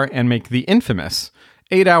the car and make the infamous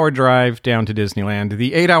 8-hour drive down to Disneyland.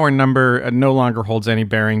 The 8-hour number no longer holds any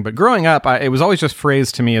bearing, but growing up, it was always just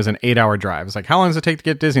phrased to me as an 8-hour drive. It's like, how long does it take to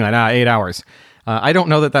get to Disneyland? 8 hours. I don't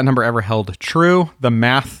know that number ever held true. The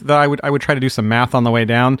math that I would try to do some math on the way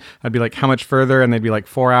down. I'd be like, how much further? And they'd be like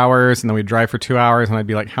 4 hours. And then we'd drive for 2 hours. And I'd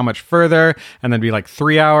be like, how much further? And then be like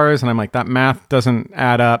 3 hours. And I'm like, that math doesn't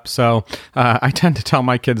add up. So I tend to tell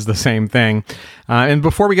my kids the same thing. And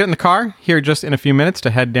before we get in the car, here just in a few minutes to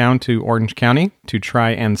head down to Orange County to try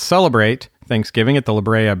and celebrate Thanksgiving at the La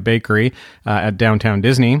Brea Bakery at downtown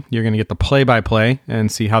Disney. You're going to get the play-by-play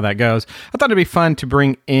and see how that goes. I thought it'd be fun to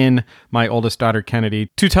bring in my oldest daughter, Kennedy,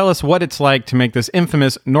 to tell us what it's like to make this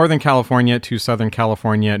infamous Northern California to Southern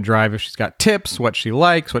California drive. If she's got tips, what she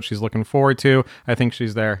likes, what she's looking forward to, I think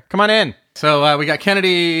she's there. Come on in. So we got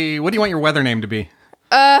Kennedy. What do you want your weather name to be?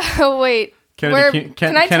 Wait. Kennedy,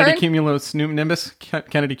 can I Kennedy turn? Cumulus Nimbus?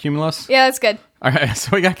 Kennedy Cumulus? Yeah, that's good. All right,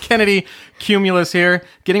 so we got Kennedy Cumulus here,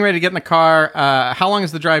 getting ready to get in the car. How long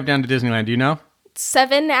is the drive down to Disneyland? Do you know?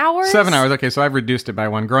 7 hours? 7 hours. Okay, so I've reduced it by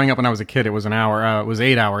one. Growing up when I was a kid, it was an hour. It was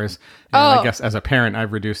 8 hours. And I guess as a parent,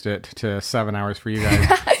 I've reduced it to 7 hours for you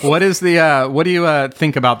guys. What do you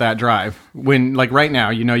think about that drive? When, like right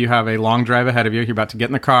now, you know you have a long drive ahead of you. You're about to get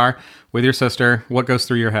in the car with your sister. What goes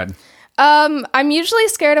through your head? I'm usually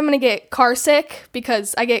scared I'm going to get car sick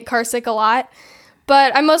because I get car sick a lot.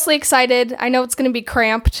 But I'm mostly excited. I know it's going to be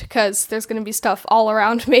cramped because there's going to be stuff all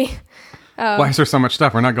around me. Why is there so much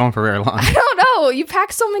stuff? We're not going for very long. I don't know. You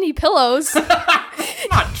pack so many pillows.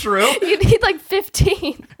 Not true. You need like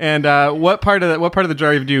 15. And what part of the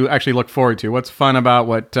drive do you actually look forward to? What's fun about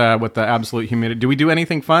what the absolute humidity? Do we do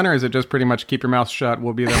anything fun, or is it just pretty much keep your mouth shut?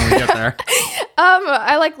 We'll be there when we get there.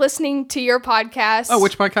 I like listening to your podcast. Oh,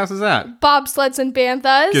 which podcast is that? Bobsleds and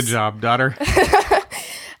Banthas. Good job, daughter.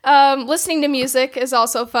 Listening to music is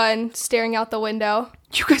also fun. Staring out the window.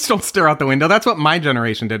 You guys don't stare out the window. That's what my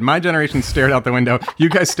generation did. My generation stared out the window. You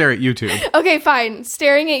guys stare at YouTube. Okay, fine.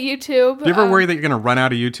 Staring at YouTube. Do you ever worry that you're going to run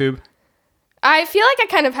out of YouTube? I feel like I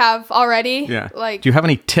kind of have already. Yeah. Like, do you have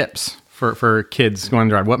any tips for kids going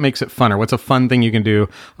to drive? What makes it funner? What's a fun thing you can do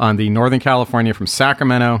on the Northern California from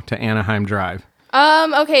Sacramento to Anaheim drive?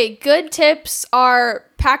 Okay, good tips are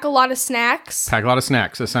pack a lot of snacks. Pack a lot of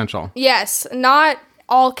snacks, essential. Yes, not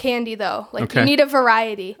all candy though. Like, okay. You need a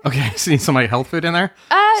variety. Okay, so you need some like health food in there?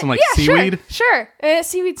 Some like yeah, seaweed? Sure.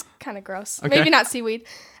 Seaweed's kind of gross. Okay. Maybe not seaweed.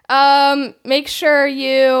 Make sure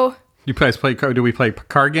you... You guys play, do we play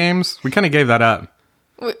card games? We kind of gave that up.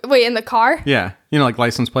 Wait, in the car? Yeah. You know, like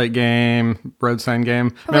license plate game, road sign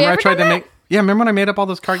game. Remember I tried to make... Yeah, remember when I made up all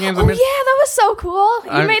those card games? Oh, yeah, that was so cool.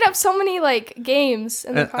 You made up so many, like, games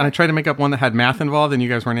in the car. And I tried to make up one that had math involved, and you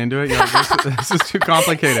guys weren't into it. You're like, this is too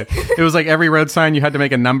complicated. It was like every road sign, you had to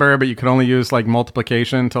make a number, but you could only use, like,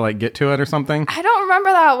 multiplication to, like, get to it or something. I don't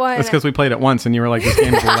remember that one. That's because we played it once, and you were like, this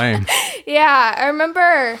game's lame. Yeah, I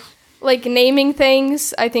remember, like, naming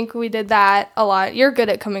things. I think we did that a lot. You're good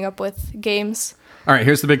at coming up with games. All right,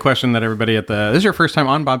 here's the big question that everybody this is your first time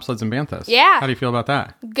on Bobsleds and Banthas. Yeah. How do you feel about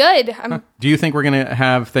that? Good. Do you think we're going to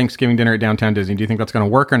have Thanksgiving dinner at Downtown Disney? Do you think that's going to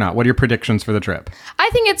work or not? What are your predictions for the trip? I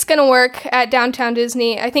think it's going to work at Downtown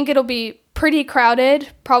Disney. I think it'll be pretty crowded,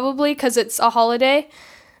 probably, because it's a holiday.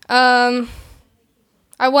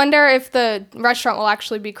 I wonder if the restaurant will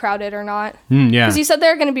actually be crowded or not. Yeah. Because you said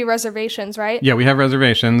there are going to be reservations, right? Yeah, we have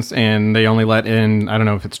reservations, and they only let in, I don't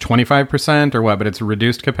know if it's 25% or what, but it's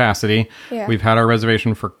reduced capacity. Yeah. We've had our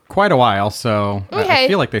reservation for quite a while, so I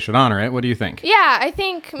feel like they should honor it. What do you think? Yeah, I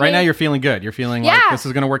think... Right now you're feeling good. You're feeling like this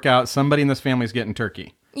is going to work out. Somebody in this family's getting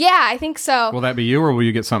turkey. Yeah, I think so. Will that be you, or will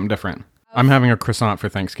you get something different? I'm having a croissant for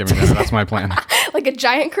Thanksgiving dinner. That's my plan. Like a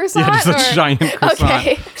giant croissant? Yeah, just a giant croissant.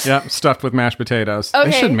 Okay. Yep, stuffed with mashed potatoes. Okay.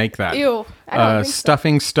 They should make that. Ew. I don't think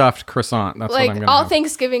stuffing stuffed croissant. That's what I'm like going to all have.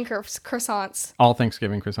 Thanksgiving croissants. All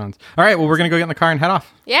Thanksgiving croissants. All right, well, we're going to go get in the car and head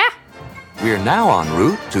off. Yeah. We're now en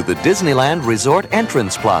route to the Disneyland Resort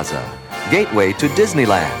Entrance Plaza, gateway to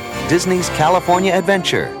Disneyland, Disney's California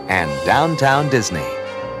Adventure, and downtown Disney.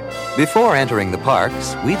 Before entering the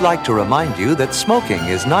parks, we'd like to remind you that smoking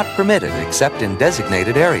is not permitted except in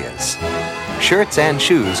designated areas. Shirts and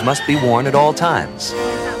shoes must be worn at all times.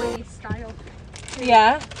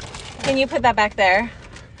 Yeah. Can you put that back there?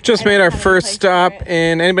 Just made our first stop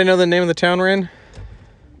in... Anybody know the name of the town we're in?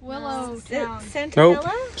 Santanella? Nope.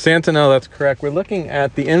 Santanella, that's correct. We're looking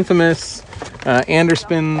at the infamous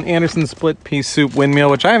Anderson split pea soup windmill,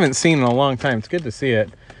 which I haven't seen in a long time. It's good to see it.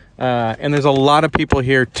 And there's a lot of people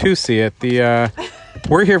here to see it.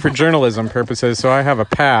 We're here for journalism purposes, so I have a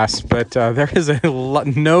pass, but there is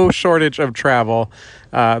no shortage of travel.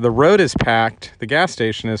 The road is packed. The gas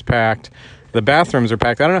station is packed. The bathrooms are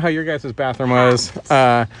packed. I don't know how your guys' bathroom was.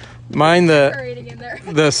 Mine,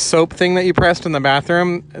 the soap thing that you pressed in the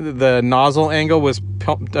bathroom, the nozzle angle was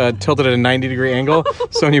tilted at a 90-degree angle.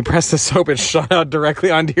 So when you press the soap, it shot out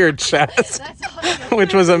directly onto your chest,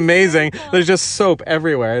 which was amazing. There's just soap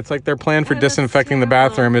everywhere. It's like their plan for disinfecting the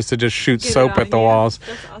bathroom is to just shoot soap at the walls.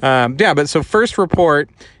 But so first report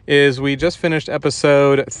is we just finished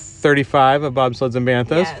episode 35 of Bobsleds and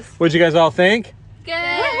Banthas. Yes. What'd you guys all think? Good.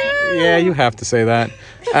 Yeah, you have to say that.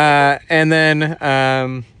 And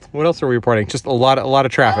then... what else are we reporting? Just a lot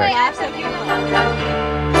of traffic.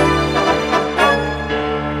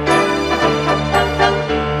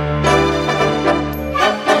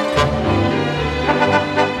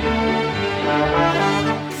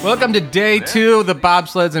 Welcome to day 2 of the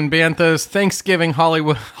Bobsleds and Banthas Thanksgiving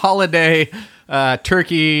holiday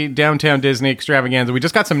turkey downtown Disney extravaganza. We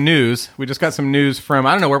just got some news. From,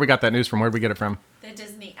 I don't know where we got that news from. Where did we get it from? The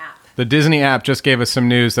Disney app. The Disney app just gave us some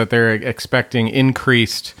news that they're expecting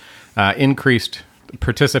increased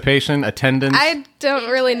participation, attendance. I don't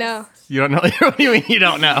really know. You don't know? What do you mean you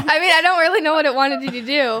don't know? I mean, I don't really know what it wanted you to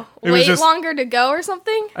do. Wait longer to go or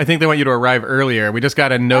something? I think they want you to arrive earlier. We just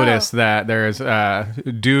got a notice that there's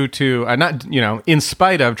due to in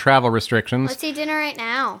spite of travel restrictions. Let's eat dinner right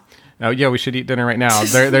now. Oh yeah, we should eat dinner right now.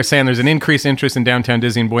 They're saying there's an increased interest in downtown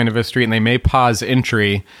Disney and Buena Vista Street, and they may pause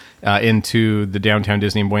entry into the downtown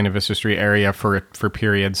Disney and Buena Vista Street area for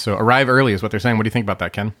periods. So arrive early is what they're saying. What do you think about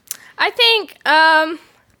that, Ken? I think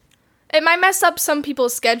it might mess up some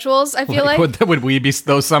people's schedules. I feel like would we be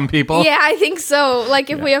those some people? Yeah, I think so. Like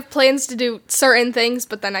if we have plans to do certain things,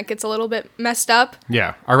 but then that gets a little bit messed up.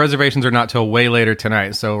 Yeah, our reservations are not till way later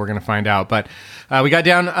tonight, so we're gonna find out. But we got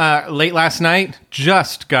down late last night.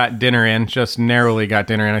 Just got dinner in. Just narrowly got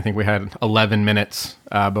dinner in. I think we had 11 minutes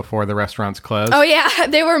before the restaurants closed. Oh yeah,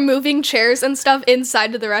 they were moving chairs and stuff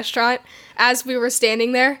inside of the restaurant as we were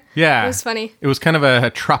standing there. Yeah. It was funny. It was kind of a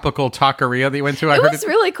tropical taqueria that you went to. It was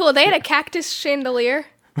really cool. They had a cactus chandelier.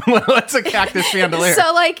 What's a cactus chandelier?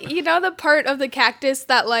 So, like, you know the part of the cactus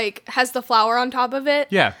that, like, has the flower on top of it?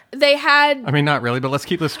 Yeah. They had... I mean, not really, but let's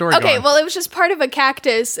keep the story going. Okay, well, it was just part of a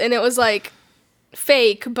cactus, and it was, like,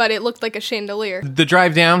 fake, but it looked like a chandelier. The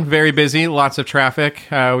drive down, very busy, lots of traffic.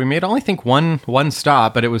 We made only think one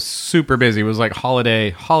stop, but it was super busy. It was like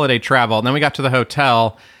holiday travel. And then we got to the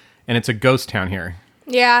hotel, and it's a ghost town here.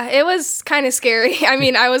 Yeah, it was kind of scary. I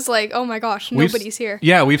mean, I was like, oh my gosh, nobody's here.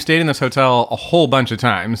 Yeah, we've stayed in this hotel a whole bunch of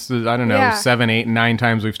times. I don't know, 7, 8, 9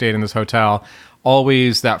 times we've stayed in this hotel.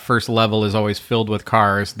 Always, that first level is always filled with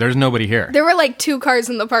cars. There's nobody here. There were like 2 cars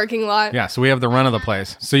in the parking lot. Yeah, so we have the run of the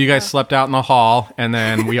place. So you guys slept out in the hall, and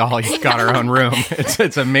then we all got our own room.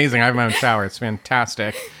 It's amazing. I have my own shower. It's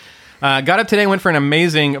fantastic. Got up today, went for an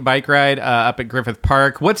amazing bike ride up at Griffith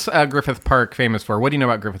Park. What's Griffith Park famous for? What do you know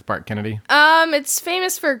about Griffith Park, Kennedy? It's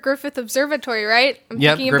famous for Griffith Observatory, right? I'm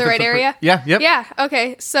thinking of the right area? Yeah, yep. Yeah,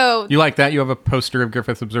 okay, so... You like that? You have a poster of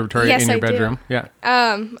Griffith Observatory in your bedroom? Yes, I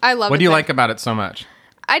do. Yeah. I love it. What do you like about it so much?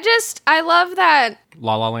 I love that...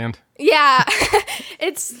 La La Land? Yeah,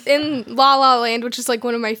 it's in La La Land, which is like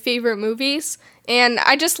one of my favorite movies. And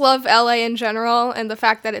I just love LA in general, and the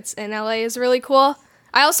fact that it's in LA is really cool.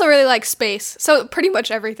 I also really like space, so pretty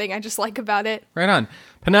much everything I just like about it. Right on.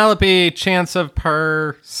 Penelope, chance of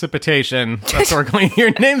precipitation. That's what we're going.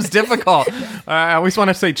 Your name's difficult. I always want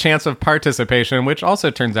to say chance of participation, which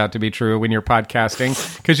also turns out to be true when you're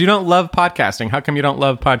podcasting, because you don't love podcasting. How come you don't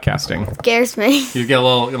love podcasting? Scares me. You get a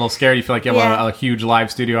little scared. You feel like you have a huge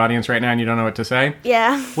live studio audience right now and you don't know what to say?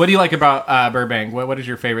 Yeah. What do you like about Burbank? What is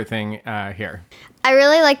your favorite thing here? I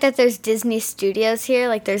really like that there's Disney studios here.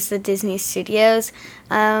 Like, there's the Disney studios.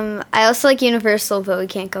 I also like Universal, but we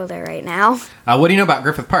can't go there right now. What do you know about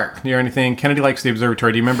Griffith Park? Do you know anything? Kennedy likes the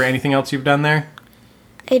observatory. Do you remember anything else you've done there?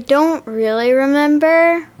 I don't really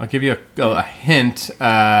remember. I'll give you a hint.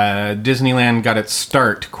 Disneyland got its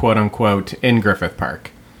start, quote unquote, in Griffith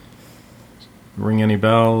Park. Ring any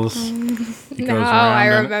bells? I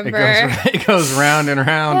remember. It goes round and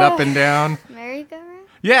round, up and down. Merry-go-round?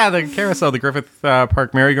 Yeah, the carousel, the Griffith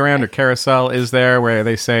Park merry-go-round or carousel is there, where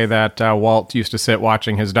they say that Walt used to sit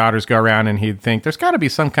watching his daughters go around, and he'd think there's got to be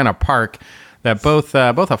some kind of park that both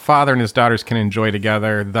a father and his daughters can enjoy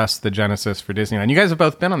together, thus the genesis for Disneyland. You guys have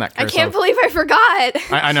both been on that carousel. I can't believe I forgot.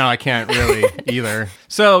 I know, I can't really either.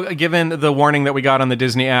 So, given the warning that we got on the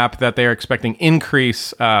Disney app that they are expecting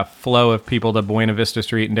increase flow of people to Buena Vista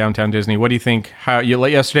Street in downtown Disney, what do you think?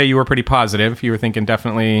 Yesterday you were pretty positive. You were thinking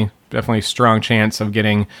definitely strong chance of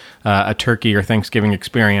getting a turkey or Thanksgiving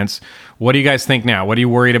experience. What do you guys think now? What are you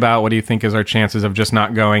worried about? What do you think is our chances of just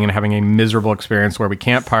not going and having a miserable experience where we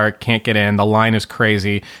can't park, can't get in, the line is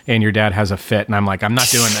crazy, and your dad has a fit, and I'm like, I'm not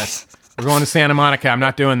doing this. We're going to Santa Monica. I'm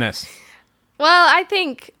not doing this. Well, I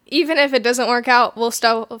think even if it doesn't work out, we'll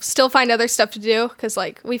still find other stuff to do, because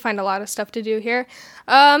we find a lot of stuff to do here.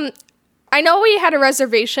 I know we had a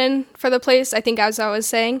reservation for the place, I think, as I was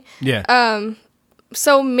saying. Yeah.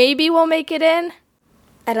 So maybe we'll make it in.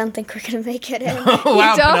 I don't think we're going to make it in. Oh,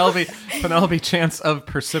 wow, Penelope, chance of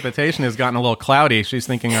precipitation has gotten a little cloudy. She's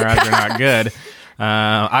thinking our odds are not good.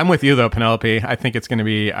 I'm with you though, Penelope. I think it's going to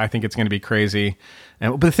be crazy.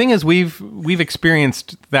 But the thing is, we've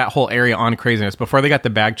experienced that whole area on craziness before they got the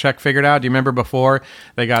bag check figured out. Do you remember before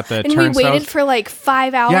they got the turnstiles? And we waited for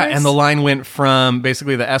 5 hours. Yeah, and the line went from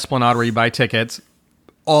basically the Esplanade where you buy tickets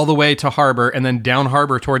all the way to Harbor, and then down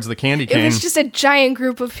Harbor towards the Candy Cane. It was just a giant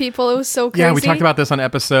group of people. It was so crazy. Yeah, we talked about this on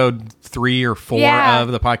episode 3 or 4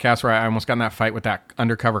 of the podcast, where I almost got in that fight with that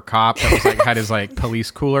undercover cop that was had his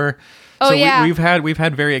police cooler. Oh, so yeah. we've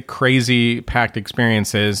had very crazy packed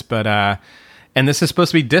experiences, but and this is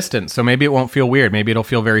supposed to be distant, so maybe it won't feel weird. Maybe it'll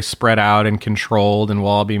feel very spread out and controlled, and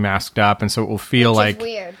we'll all be masked up, and so it will feel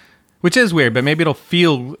which is weird, but maybe it'll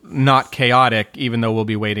feel not chaotic, even though we'll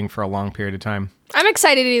be waiting for a long period of time. I'm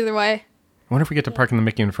excited either way. I wonder if we get to park in the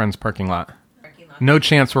Mickey and Friends parking lot. No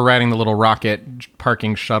chance we're riding the little rocket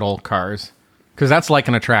parking shuttle cars, because that's like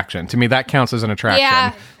an attraction. To me, that counts as an attraction.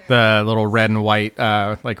 Yeah. The little red and white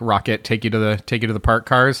rocket take you to the park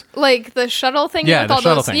cars. Like the shuttle thing? Yeah, with the all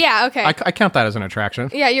shuttle those, thing. Yeah, okay. I count that as an attraction.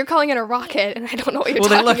 Yeah, you're calling it a rocket, and I don't know what you're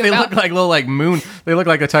talking about. They look like little moon. They look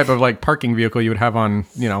like a type of parking vehicle you would have on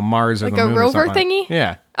Mars or the moon. Like a rover or thingy?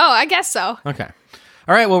 Yeah. Oh, I guess so. Okay.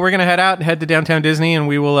 All right. Well, we're gonna head to downtown Disney, and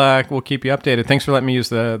we'll keep you updated. Thanks for letting me use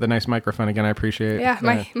the nice microphone again. I appreciate it. Yeah,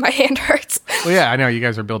 my hand hurts. Well, yeah, I know you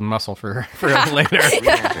guys are building muscle for later.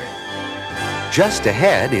 Just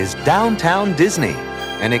ahead is downtown Disney,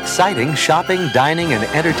 an exciting shopping, dining, and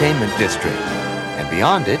entertainment district. And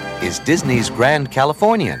beyond it is Disney's Grand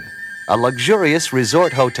Californian, a luxurious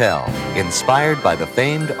resort hotel inspired by the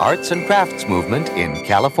famed arts and crafts movement in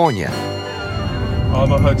California. All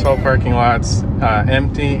the hotel parking lots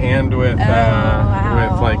empty and with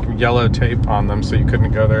yellow tape on them, so you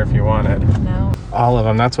couldn't go there if you wanted. No. All of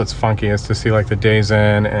them. That's what's funky, is to see the Days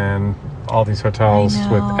Inn and all these hotels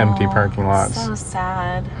with empty parking lots. So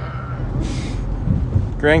sad.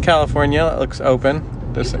 Grand California looks open.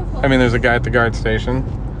 There's a guy at the guard station.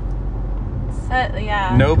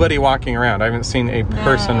 Yeah. Nobody walking around. I haven't seen a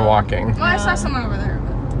person walking. Well, I saw someone over there.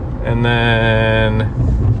 And then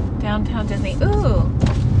Downtown Disney. Ooh.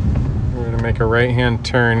 we're going to make a right-hand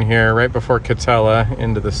turn here right before Catella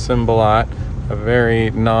into the Symbolot. A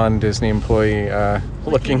very non-Disney employee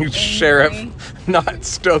looking sheriff, not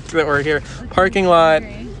stoked that we're here. Parking lot.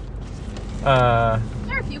 There are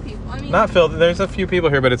a few people. Not filled. There's a few people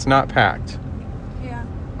here, but it's not packed. Yeah.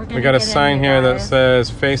 We got a sign here that says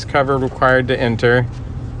face cover required to enter.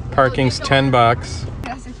 Parking's $10.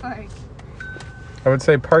 I would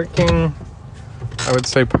say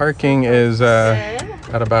parking is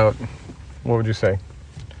at about, what would you say?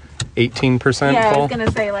 18% full? Yeah, I was gonna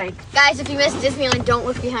say Guys, if you miss Disneyland, don't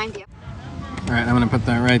look behind you. All right, I'm gonna put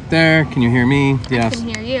that right there. Can you hear me? Yes. I can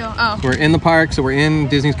hear you. Oh. We're in the park, so we're in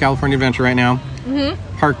Disney's California Adventure right now.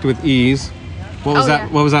 Mm-hmm. Parked with ease. What was that?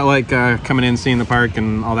 Yeah. What was that like coming in, seeing the park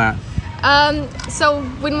and all that? So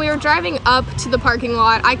when we were driving up to the parking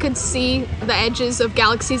lot, I could see the edges of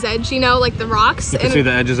Galaxy's Edge, like the rocks. You can see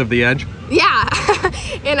the edges of the edge? Yeah.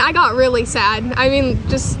 And I got really sad. I mean,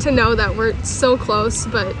 just to know that we're so close,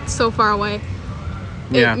 but so far away.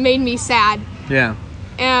 It made me sad. Yeah.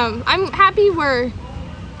 I'm happy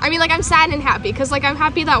I'm sad and happy, because, I'm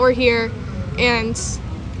happy that we're here and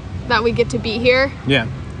that we get to be here. Yeah.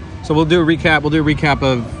 So we'll do a recap. We'll do a recap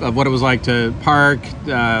of what it was like to park,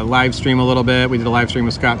 live stream a little bit. We did a live stream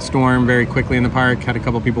with Scott Storm very quickly in the park. Had a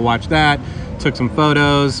couple people watch that. Took some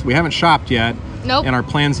photos. We haven't shopped yet. Nope. And our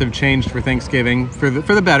plans have changed for Thanksgiving for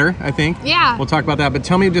the better, I think. Yeah. We'll talk about that. But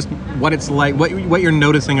tell me just what it's like, what you're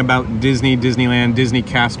noticing about Disney, Disneyland, Disney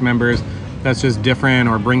cast members that's just different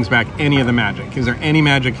or brings back any of the magic. Is there any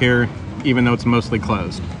magic here, even though it's mostly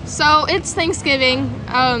closed? So it's Thanksgiving,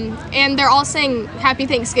 and they're all saying Happy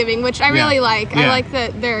Thanksgiving, which I really like. Yeah. I like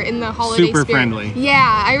that they're in the holiday Super spirit. friendly.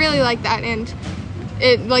 Yeah, I really like that, and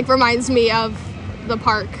it reminds me of the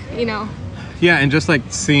park, Yeah, and just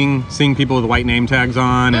seeing people with white name tags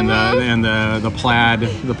on and the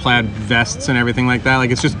plaid vests and everything like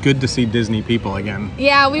that. It's just good to see Disney people again.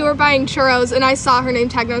 Yeah, we were buying churros, and I saw her name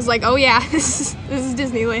tag, and I was like, oh yeah, this is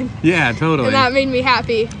Disneyland. Yeah, totally. And that made me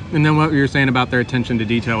happy. And then what you were saying about their attention to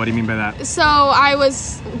detail, what do you mean by that? So I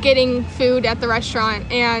was getting food at the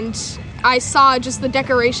restaurant, and I saw just the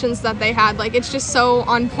decorations that they had. It's just so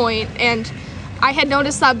on point, and I had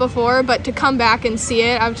noticed that before, but to come back and see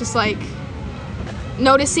it, I was just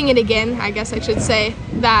noticing it again, I guess I should say,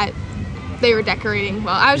 that they were decorating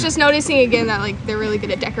well. I was just noticing again that they're really good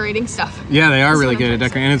at decorating stuff. Yeah, they are really good at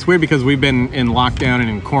decorating. And it's weird because we've been in lockdown and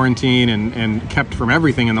in quarantine and kept from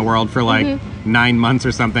everything in the world for 9 months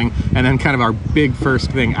or something. And then kind of our big first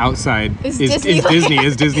thing outside is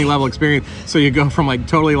Disney level experience. So you go from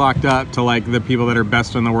totally locked up to the people that are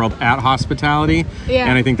best in the world at hospitality. Yeah.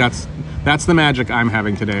 And I think that's the magic I'm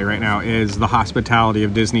having today right now is the hospitality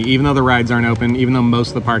of Disney. Even though the rides aren't open, even though most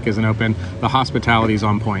of the park isn't open, the hospitality's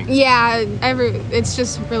on point. Yeah, it's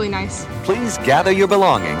just really nice. Please gather your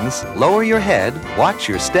belongings, lower your head, watch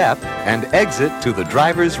your step, and exit to the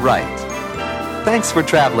driver's right. Thanks for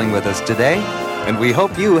traveling with us today, and we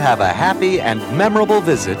hope you have a happy and memorable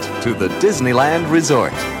visit to the Disneyland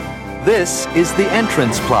Resort. This is the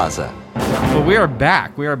entrance plaza. Well, we are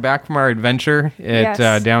back. We are back from our adventure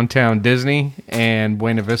at downtown Disney and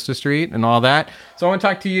Buena Vista Street and all that. So I want to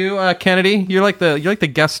talk to you, Kennedy. You're like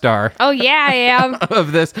the guest star. Oh yeah, I am.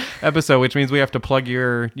 Of this episode, which means we have to plug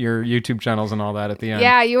your YouTube channels and all that at the end.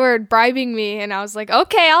 Yeah, you were bribing me, and I was like,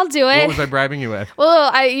 okay, I'll do it. What was I bribing you with?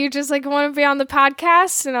 Well, you just want to be on the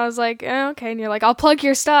podcast, and I was like, okay, and you're like, I'll plug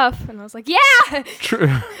your stuff, and I was like, yeah.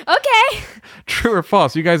 True. Okay. True or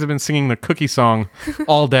false? You guys have been singing the Cookie song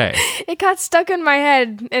all day. It got stuck in my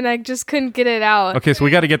head, and I just couldn't get it out. Okay, so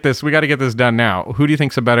we got to get this done now. Who do you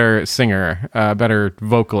think's a better singer, better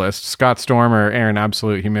vocalist, Scott Storm or Aaron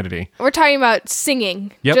Absolute Humidity? We're talking about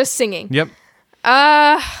singing. Yep. Just singing. Yep.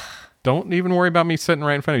 Don't even worry about me sitting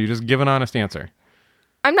right in front of you. Just give an honest answer.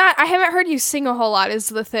 I haven't heard you sing a whole lot is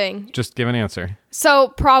the thing. Just give an answer. So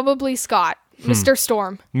probably Scott. Mr.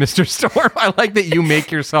 Storm. Mr. Storm. I like that you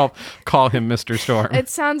make yourself call him Mr. Storm. It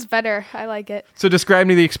sounds better. I like it. So describe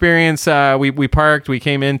me the experience. We parked. We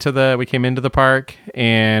came into the park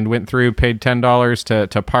and went through. Paid $10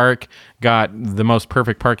 to park. Got the most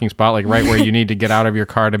perfect parking spot, right where you need to get out of your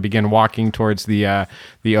car to begin walking towards the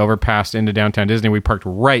overpass into downtown Disney. We parked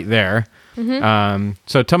right there. Mm-hmm.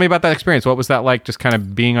 So tell me about that experience. What was that like, just kind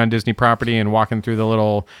of being on Disney property and walking through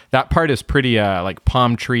that part is pretty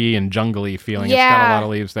palm tree and jungly feeling. Yeah. It's got a lot of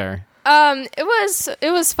leaves there.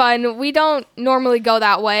 It was fun. We don't normally go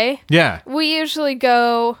that way. Yeah. We're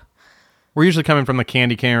usually coming from the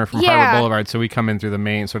Candy Cane or from Harvard Boulevard, so we come in through the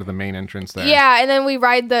main entrance there. Yeah, and then we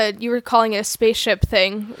ride you were calling it a spaceship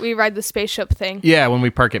thing. We ride the spaceship thing. Yeah, when we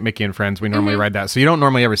park at Mickey and Friends, we normally ride that. So you don't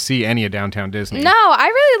normally ever see any of downtown Disney. No, I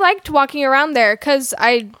really liked walking around there because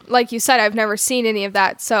like you said, I've never seen any of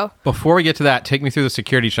that. So before we get to that, take me through the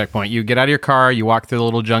security checkpoint. You get out of your car, you walk through the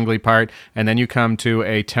little jungly part, and then you come to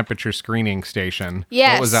a temperature screening station.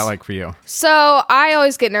 Yes. What was that like for you? So I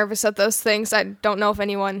always get nervous at those things. I don't know if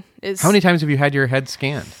anyone is. How many times have you had your head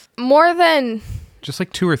scanned? More than just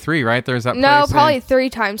 2 or 3, right? There's that. No, place probably 3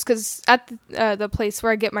 times because at the place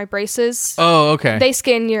where I get my braces. Oh, okay. They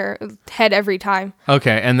scan your head every time.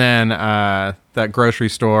 Okay, and then that grocery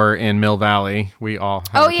store in Mill Valley, we all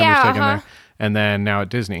had temperature taken there, and then now at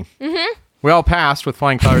Disney. Mm-hmm. We all passed with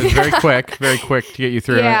flying colors, very quick to get you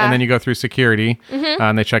through it, and then you go through security,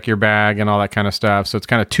 and they check your bag and all that kind of stuff. So it's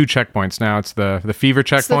kind of 2 checkpoints now. It's the fever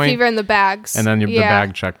checkpoint, it's the fever and the bags, and then the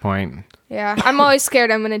bag checkpoint. Yeah, I'm always scared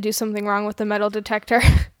I'm going to do something wrong with the metal detector.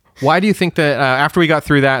 Why do you think that after we got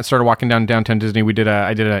through that and started walking down downtown Disney,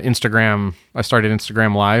 I started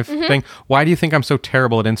Instagram Live thing. Why do you think I'm so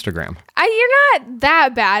terrible at Instagram? You're not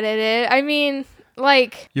that bad at it. I mean,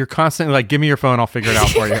 like... You're constantly like, give me your phone, I'll figure it out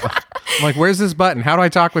for you. I'm like, where's this button? How do I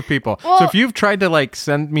talk with people? Well, so if you've tried to like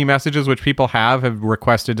send me messages, which people have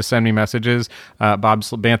requested to send me messages,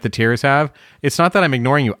 Banthas have, it's not that I'm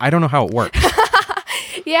ignoring you. I don't know how it works.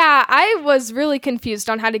 Yeah, I was really confused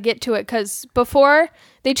on how to get to it because before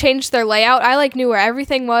they changed their layout, I like knew where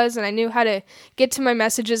everything was and I knew how to get to my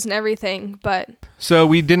messages and everything. But so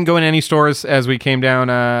we didn't go in any stores as we came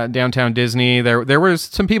down downtown Disney. There was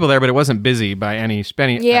some people there, but it wasn't busy by any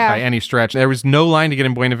stretch. There was no line to get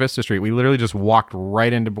in Buena Vista Street. We literally just walked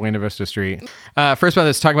right into Buena Vista Street. First of all,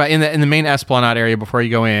 let's talk about in the main Esplanade area before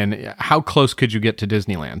you go in. How close could you get to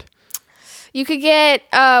Disneyland? You could get,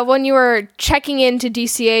 when you were checking into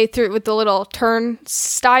DCA through with the little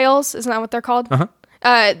turnstiles, isn't that what they're called? Uh-huh.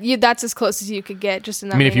 That's as close as you could get just in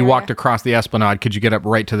that I mean, if you area. walked across the Esplanade, could you get up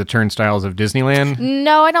right to the turnstiles of Disneyland?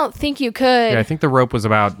 No, I don't think you could. Yeah, I think the rope was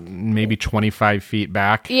about maybe 25 feet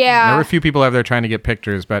back. Yeah. There were a few people out there trying to get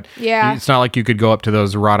pictures, but yeah. It's not like you could go up to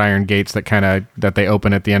those wrought iron gates that they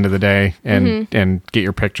open at the end of the day and get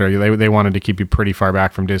your picture. They wanted to keep you pretty far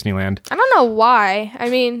back from Disneyland. I don't know why. I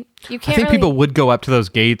mean, you can't I think people would go up to those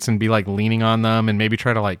gates and be like leaning on them and maybe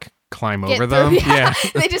try to like climb over them. Yeah.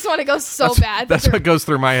 They just want to go so bad. That's what goes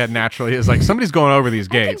through my head naturally is like somebody's going over these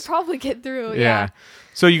gates. I can probably get through. Yeah.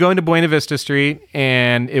 So you go into Buena Vista Street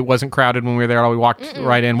and it wasn't crowded when we were there. We walked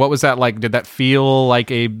right in. What was that like? Did that feel like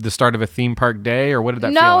the start of a theme park day or what did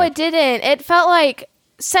that feel like? No, it didn't. It felt like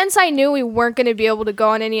since I knew we weren't going to be able to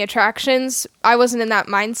go on any attractions, I wasn't in that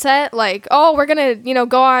mindset. Like, oh, we're going to,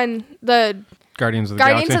 go on the Guardians of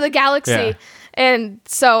the Galaxy. Yeah. And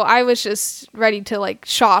so I was just ready to like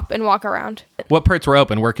shop and walk around. What parts were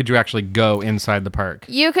open? Where could you actually go inside the park?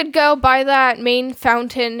 You could go by that main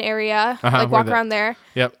fountain area, walk around there.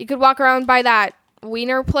 Yep. You could walk around by that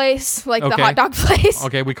wiener place, like the hot dog place.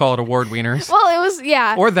 Okay, we call it award wieners. Well, it was,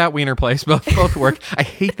 yeah. Or that wiener place. Both work. I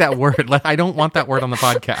hate that word. I don't want that word on the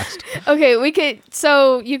podcast. Okay,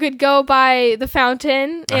 so you could go by the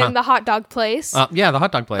fountain and the hot dog place. Yeah, the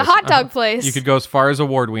hot dog place. The hot dog place. You could go as far as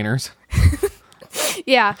award wieners.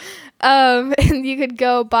 Yeah. And you could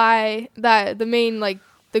go by the main, like,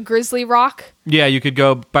 the Grizzly Rock. Yeah, you could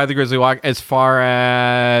go by the Grizzly Rock as far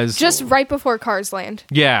as... Just right before Cars Land.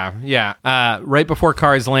 Yeah. Right before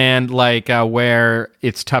Cars Land, like where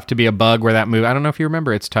It's Tough to Be a Bug, where that movie... I don't know if you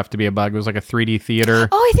remember It's Tough to Be a Bug. It was like a 3D theater.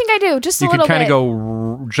 Oh, I think I do. Just a little bit. You could kind of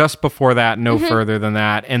go just before that, no further than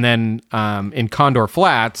that. And then in Condor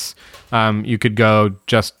Flats, you could go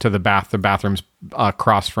just to the bathrooms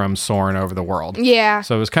across from Soarin' Over the World. Yeah.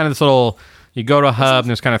 So it was kind of this little... You go to a hub, and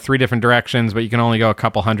there's kind of 3 different directions, but you can only go a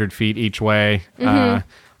couple hundred feet each way. The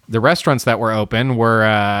restaurants that were open were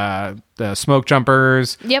the Smoke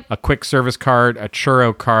Jumpers, a quick service cart, a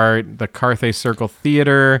churro cart, the Carthay Circle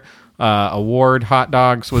Theater, Award Hot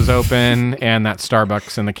Dogs was open, and that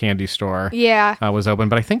Starbucks in the candy store was open.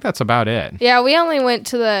 But I think that's about it. Yeah, we only went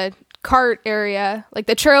to the cart area, like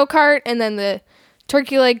the churro cart, and then the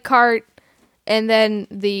turkey leg cart, and then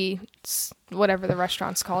the whatever the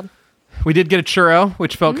restaurant's called. We did get a churro,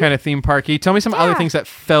 which felt kind of theme parky. Tell me some other things that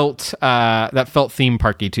felt theme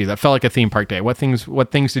parky too. That felt like a theme park day. What things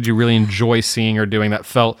did you really enjoy seeing or doing that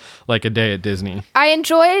felt like a day at Disney? I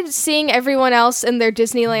enjoyed seeing everyone else in their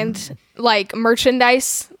Disneyland like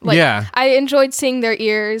merchandise. Like, I enjoyed seeing their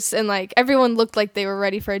ears and like everyone looked like they were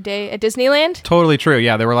ready for a day at Disneyland. Totally true.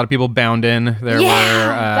 Yeah, there were a lot of people bound in.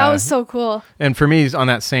 That was so cool. And for me, on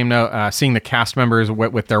that same note, seeing the cast members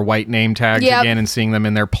with their white name tags again and seeing them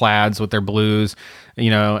in their plaids with their blues,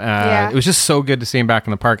 it was just so good to see them back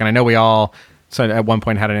in the park. And I know we all at one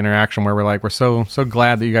point had an interaction where we're like, we're so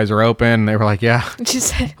glad that you guys are open. And they were like, yeah, she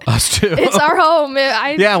said, us too. It's our home.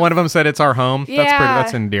 One of them said it's our home.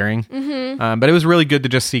 That's endearing. But it was really good to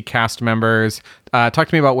just see cast members. Talk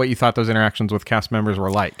to me about what you thought those interactions with cast members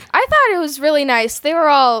were like. I thought it was really nice. They were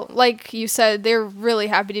all, like you said, they're really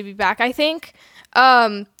happy to be back, I think.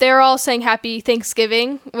 They were all saying happy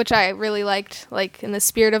Thanksgiving, which I really liked, like in the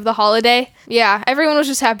spirit of the holiday. Yeah, everyone was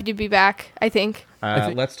just happy to be back, I think.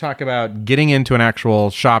 Let's talk about getting into an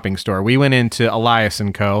actual shopping store. We went into Elias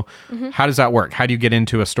 & Co. How does that work? How do you get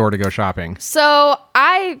into a store to go shopping? So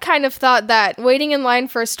I kind of thought that waiting in line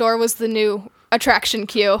for a store was the new attraction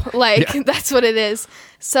queue. That's what it is.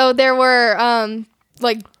 So there were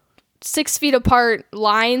 6 feet apart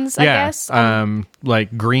lines, I guess.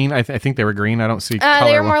 Like green. I think they were green. I don't see color.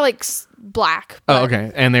 They were more like black. Oh,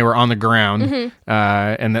 okay. And they were on the ground,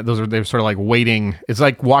 and they were sort of like waiting. It's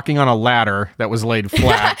like walking on a ladder that was laid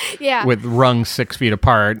flat, Yeah. with rungs 6 feet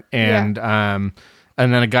apart, and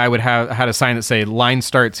then a guy had a sign that say "Line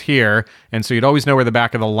starts here," and so you'd always know where the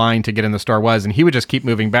back of the line to get in the store was, and he would just keep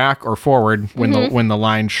moving back or forward when the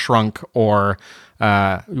line shrunk or.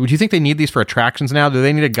 Would you think they need these for attractions now? Do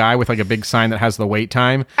they need a guy with like a big sign that has the wait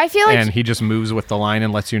time? I feel like... And he just moves with the line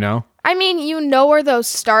and lets you know? I mean, you know where those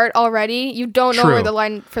start already. You don't know where the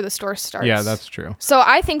line for the store starts. Yeah, that's true. So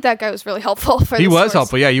I think that guy was really helpful for He the was stores.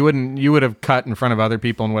 helpful. Yeah, you would have cut in front of other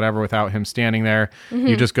people and whatever without him standing there.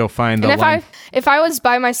 You just go find the line. If I was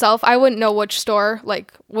by myself, I wouldn't know which store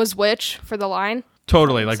like was which for the line.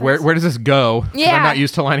 Totally. Like, where does this go? 'Cause Yeah. I'm not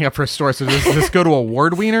used to lining up for a store. So does this go to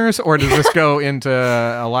Award Wieners or does this go into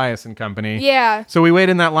Elias and Company? Yeah. So we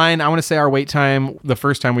waited in that line. I want to say our wait time, the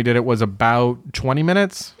first time we did it, was about 20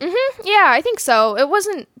 minutes. Yeah, I think so. It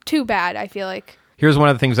wasn't too bad, I feel like. Here's one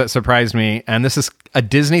of the things that surprised me, and this is a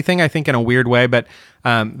Disney thing, I think, in a weird way, but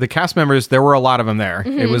the cast members, there were a lot of them there.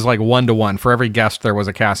 It was like 1-to-1. For every guest, there was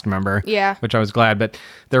a cast member, Yeah. which I was glad, but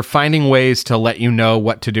they're finding ways to let you know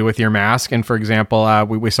what to do with your mask. And for example,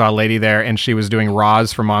 we saw a lady there, and she was doing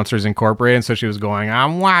Roz for Monsters Incorporated, and so she was going,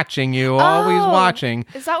 "I'm watching you, always watching."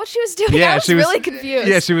 Is that what she was doing? Yeah, I was really confused.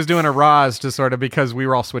 Yeah, she was doing a Roz to sort of, because we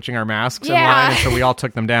were all switching our masks in Yeah. line, and so we all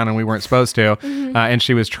took them down, and we weren't supposed to. And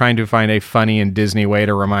she was trying to find a funny and Disney way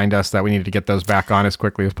to remind us that we needed to get those back on as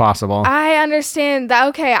quickly as possible. I understand that.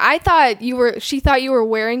 Okay, I thought she thought you were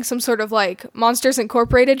wearing some sort of like Monsters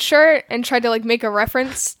Incorporated shirt and tried to like make a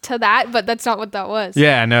reference to that, but that's not what that was.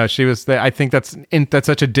 Yeah, no, she was. I think that's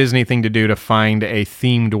such a Disney thing to do, to find a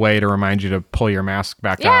themed way to remind you to pull your mask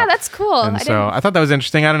back up. Yeah, that's cool. And I thought that was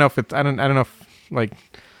interesting. I don't know if like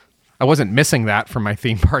I wasn't missing that from my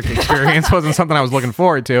theme park experience. It wasn't something I was looking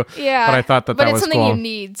forward to. Yeah, but I thought that was cool. But it's something you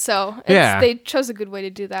need, so they chose a good way to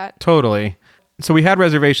do that. Totally. So we had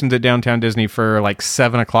reservations at Downtown Disney for like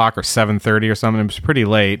 7 o'clock or 7:30 or something. It was pretty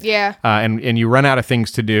late. Yeah. And you run out of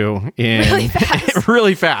things to do in Really fast.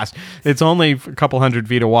 really fast. It's only a couple hundred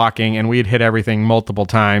feet of walking, and we had hit everything multiple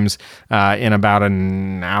times in about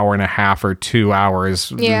an hour and a half or 2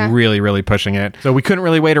 hours. Yeah. Really, really pushing it. So we couldn't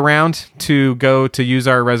really wait around to go to use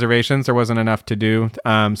our reservations. There wasn't enough to do.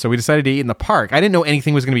 So we decided to eat in the park. I didn't know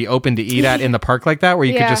anything was going to be open to eat at in the park like that, where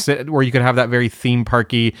you could just sit, where you could have that very theme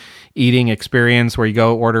parky eating experience where you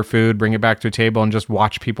go order food, bring it back to a table, and just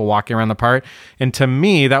watch people walking around the park. And to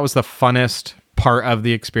me, that was the funnest part of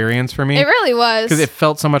the experience for me. It really was. Because it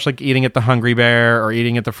felt so much like eating at the Hungry Bear or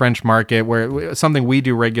eating at the French Market, where something we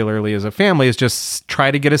do regularly as a family is just try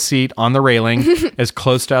to get a seat on the railing as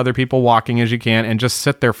close to other people walking as you can, and just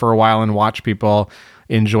sit there for a while and watch people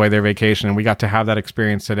enjoy their vacation. And we got to have that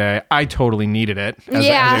experience today. I totally needed it as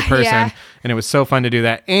a person. And it was so fun to do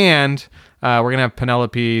that. And we're going to have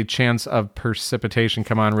Penelope Chance of Precipitation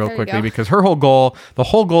come on real quickly, because the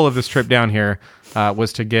whole goal of this trip down here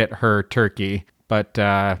was to get her turkey. But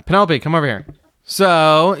Penelope, come over here.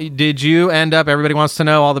 So did you end up, everybody wants to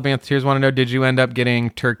know, all the Banthas want to know, did you end up getting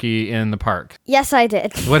turkey in the park? Yes, I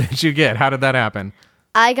did. What did you get? How did that happen?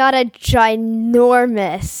 I got a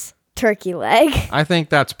ginormous turkey leg. I think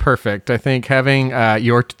that's perfect. I think having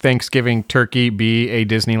your Thanksgiving turkey be a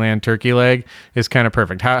Disneyland turkey leg is kind of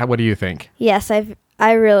perfect. What do you think? Yes,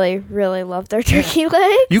 I really, really love their turkey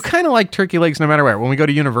legs. You kind of like turkey legs no matter where. When we go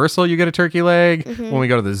to Universal, you get a turkey leg. When we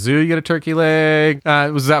go to the zoo, you get a turkey leg.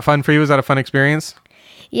 Was that fun for you? Was that a fun experience?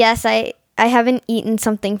 Yes, I haven't eaten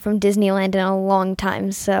something from Disneyland in a long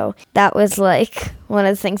time, so that was like one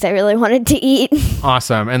of the things I really wanted to eat.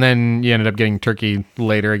 Awesome. And then you ended up getting turkey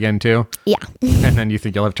later again too? Yeah. And then you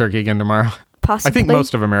think you'll have turkey again tomorrow? Possibly. I think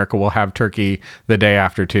most of America will have turkey the day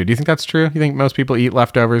after too. Do you think that's true? You think most people eat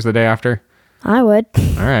leftovers the day after? I would.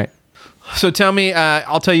 All right. So tell me, I'm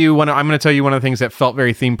going to tell you one of the things that felt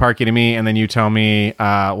very theme parky to me, and then you tell me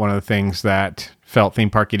one of the things that felt theme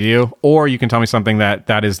parky to you, or you can tell me something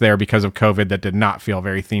that is there because of COVID that did not feel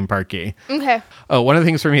very theme parky. Okay. Oh, one of the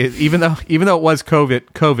things for me is even though it was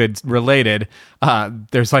COVID related,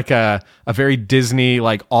 there's like a very Disney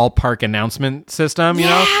like all park announcement system, you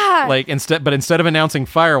know, like instead of announcing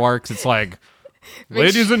fireworks, it's like,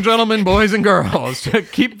 ladies and gentlemen, boys and girls,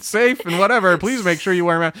 keep safe and whatever. Please make sure you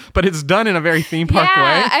wear a mask. But it's done in a very theme park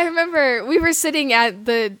way. I remember we were sitting at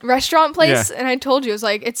the restaurant place, and I told you, it was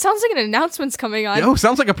like, it sounds like an announcement's coming on. Oh,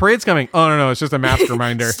 sounds like a parade's coming. Oh, no, it's just a mask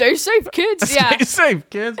reminder. Stay safe, kids. Yeah. Stay safe,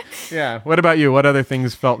 kids. Yeah. What about you? What other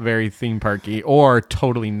things felt very theme parky or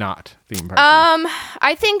totally not theme parky?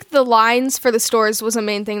 I think the lines for the stores was a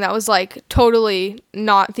main thing that was like totally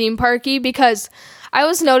not theme parky, because I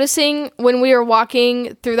was noticing when we were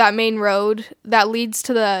walking through that main road that leads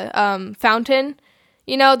to the fountain,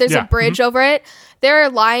 there's a bridge over it. There are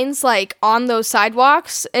lines like on those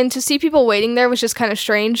sidewalks, and to see people waiting there was just kind of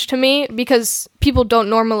strange to me because people don't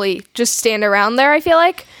normally just stand around there. I feel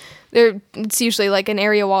like it's usually like an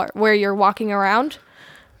area where you're walking around.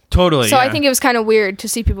 Totally. So I think it was kind of weird to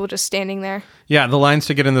see people just standing there. Yeah, the lines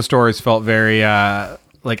to get in the stores felt very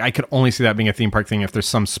like I could only see that being a theme park thing if there's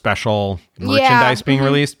some special merchandise being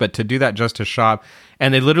released, but to do that just to shop.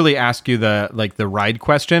 And they literally ask you the ride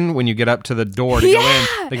question when you get up to the door to go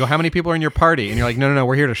in. They go, "How many people are in your party?" And you're like, "No,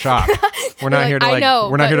 we're here to shop. We're not here to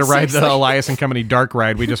we're not here to ride the Elias and Company dark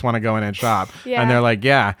ride. We just want to go in and shop." And they're like,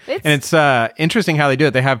 "Yeah." And it's interesting how they do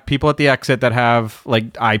it. They have people at the exit that have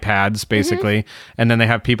like iPads basically, and then they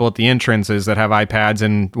have people at the entrances that have iPads.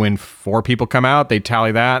 And when 4 people come out, they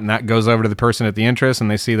tally that, and that goes over to the person at the entrance, and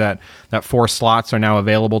they see that 4 slots are now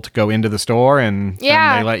available to go into the store, and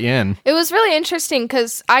then they let you in. It was really interesting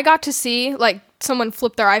because I got to see like someone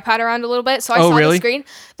flip their iPad around a little bit, so I saw the screen.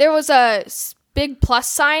 There was a big plus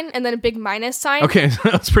sign and then a big minus sign. Okay,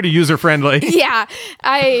 that's pretty user friendly. Yeah,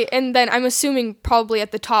 and then I'm assuming probably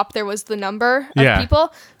at the top there was the number of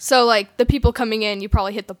people. So like the people coming in, you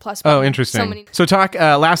probably hit the plus button. Oh, interesting. So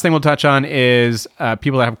last thing we'll touch on is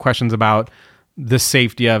people that have questions about the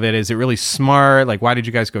safety of it. Is it really smart? Like, why did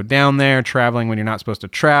you guys go down there traveling when you're not supposed to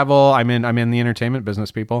travel? I'm in the entertainment business,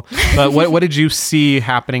 people. But what did you see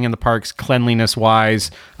happening in the parks cleanliness wise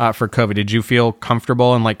for COVID? Did you feel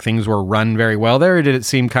comfortable and like things were run very well there? Or did it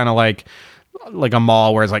seem kind of like a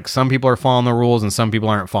mall where it's like some people are following the rules and some people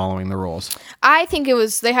aren't following the rules? I think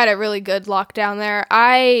they had a really good lockdown there.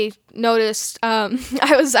 I noticed,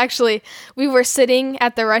 we were sitting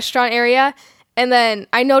at the restaurant area, and then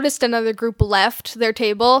I noticed another group left their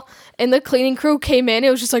table, and the cleaning crew came in. It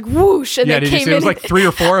was just like whoosh, and they came in. It was like 3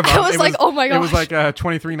 or 4 of them. I was like, oh my gosh. It was like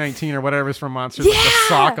 2319 or whatever is from Monsters, like the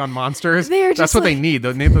sock on Monsters. That's what they need.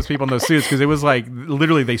 They need those people in those suits, because it was like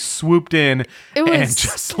literally they swooped in and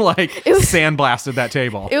just like sandblasted that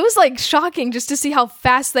table. It was like shocking just to see how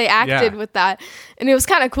fast they acted with that, and it was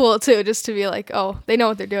kind of cool too, just to be like, oh, they know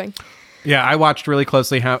what they're doing. Yeah, I watched really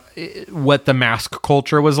closely what the mask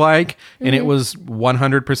culture was like, and it was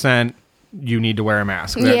 100% you need to wear a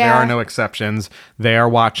mask. There are no exceptions. They are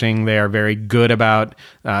watching. They are very good about,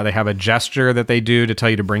 they have a gesture that they do to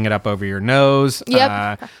tell you to bring it up over your nose.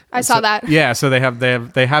 Yep, I saw that. Yeah, so they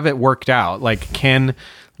have it worked out. Like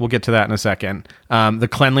we'll get to that in a second. The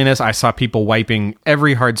cleanliness, I saw people wiping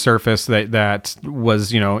every hard surface that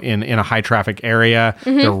was, in a high traffic area.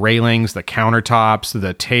 The railings, the countertops,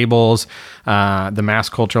 the tables, the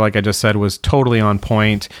mask culture, like I just said, was totally on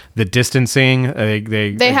point. The distancing,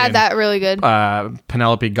 they had that really good.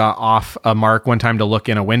 Penelope got off a mark one time to look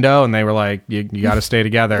in a window, and they were like, you got to stay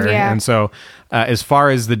together. And so as far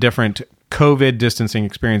as the different COVID distancing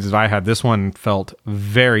experiences I had, this one felt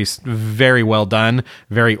very, very well done,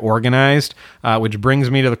 very organized, which brings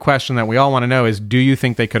me to the question that we all want to know is, do you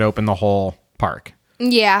think they could open the whole park?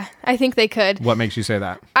 Yeah, I think they could. What makes you say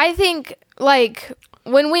that? I think, like,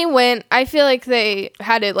 when we went, I feel like they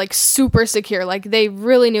had it, like, super secure. Like, they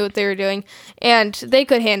really knew what they were doing, and they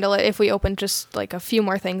could handle it if we opened just, like, a few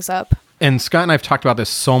more things up. And Scott and I have talked about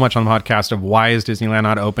this so much on the podcast of why is Disneyland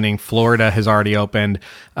not opening? Florida has already opened.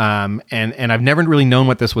 And I've never really known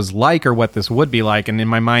what this was like or what this would be like. And in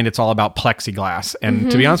my mind, it's all about plexiglass.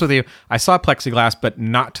 And to be honest with you, I saw plexiglass, but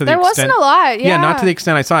not to the extent. There wasn't a lot. Yeah, not to the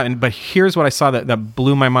extent I saw it. But here's what I saw that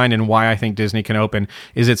blew my mind and why I think Disney can open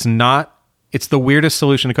is it's the weirdest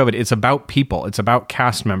solution to COVID. It's about people. It's about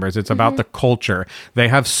cast members. It's about the culture. They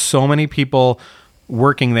have so many people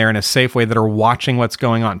working there in a safe way that are watching what's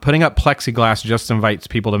going on. Putting up plexiglass just invites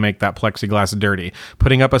people to make that plexiglass dirty.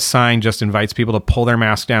 Putting up a sign just invites people to pull their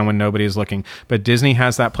mask down when nobody's looking. But Disney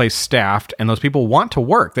has that place staffed, and those people want to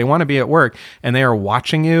work. They want to be at work, and they are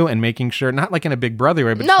watching you and making sure, not like in a Big Brother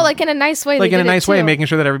way, but like in a nice way. Like in a nice way, making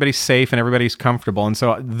sure that everybody's safe and everybody's comfortable. And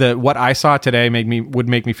so what I saw today would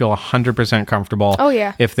make me feel 100% comfortable. Oh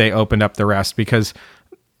yeah. If they opened up the rest, because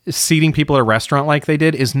seating people at a restaurant like they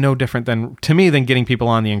did is no different than getting people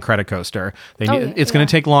on the Incredicoaster. It's going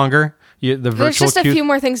to take longer. There's just a few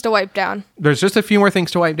more things to wipe down. There's just a few more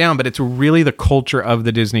things to wipe down, but it's really the culture of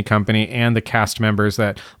the Disney company and the cast members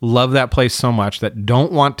that love that place so much, that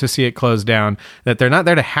don't want to see it closed down, that they're not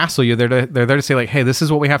there to hassle you. They're there to say like, hey, this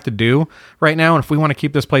is what we have to do right now. And if we want to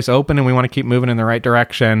keep this place open and we want to keep moving in the right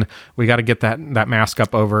direction, we got to get that mask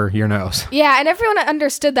up over your nose. Yeah. And everyone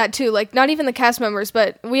understood that too. Like not even the cast members,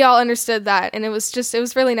 but we all understood that. And it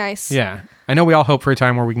was really nice. Yeah. I know we all hope for a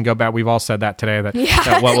time where we can go back. We've all said that today.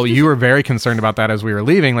 You were very concerned about that as we were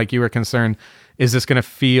leaving. Like you were concerned, is this going to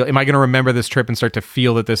feel, am I going to remember this trip and start to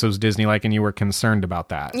feel that this was Disney-like, and you were concerned about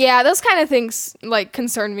that? Yeah, those kind of things like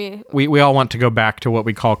concern me. We all want to go back to what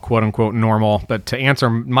we call quote unquote normal, but to answer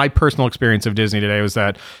my personal experience of Disney today was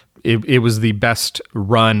that it was the best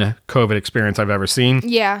run COVID experience I've ever seen.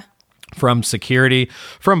 Yeah. From security,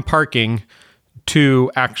 from parking,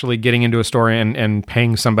 to actually getting into a store and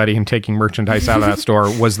paying somebody and taking merchandise out of that store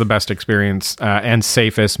was the best experience and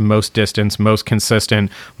safest, most distance, most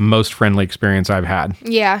consistent, most friendly experience I've had.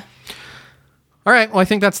 Yeah. All right. Well, I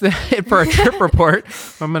think that's it for our trip report.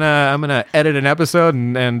 I'm gonna edit an episode,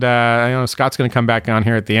 and I know Scott's gonna come back on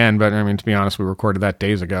here at the end. But I mean, to be honest, we recorded that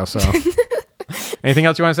days ago. So, anything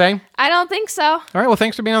else you want to say? I don't think so. All right. Well,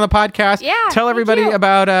 thanks for being on the podcast. Yeah. Tell everybody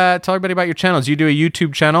about your channels. You do a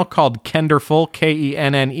YouTube channel called Kenderful,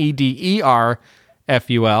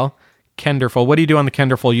 KENNEDERFUL. Kenderful. What do you do on the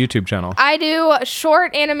Kenderful YouTube channel? I do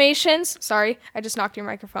short animations. Sorry, I just knocked your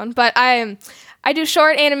microphone. But I do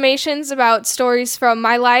short animations about stories from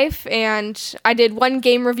my life, and I did one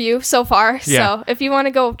game review so far. Yeah. So if you want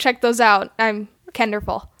to go check those out, I'm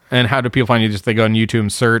Kenderful. And how do people find you? Just they go on YouTube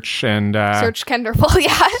and search and search Kenderful,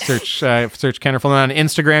 yeah. search Kenderful. And on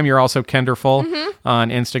Instagram, you're also Kenderful on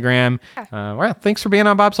Instagram. Well, thanks for being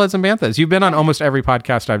on Bobsleds and Banthas. You've been on almost every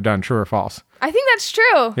podcast I've done. True or false? I think that's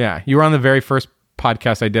true. Yeah, you were on the very first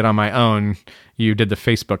podcast I did on my own. You did the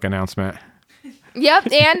Facebook announcement.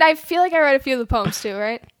 Yep, and I feel like I read a few of the poems too,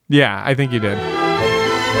 right? Yeah, I think you did.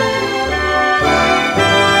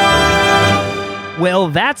 Well,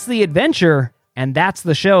 that's the adventure. And that's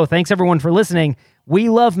the show. Thanks, everyone, for listening. We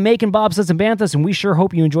love making Bobsleds and Banthas, and we sure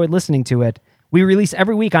hope you enjoyed listening to it. We release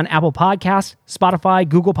every week on Apple Podcasts, Spotify,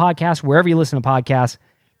 Google Podcasts, wherever you listen to podcasts.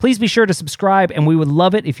 Please be sure to subscribe, and we would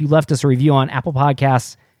love it if you left us a review on Apple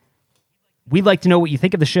Podcasts. We'd like to know what you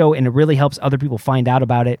think of the show, and it really helps other people find out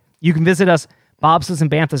about it. You can visit us,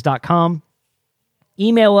 bobsledsandbanthas.com.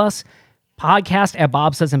 Email us,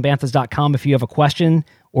 podcast@bobsledsandbanthas.com if you have a question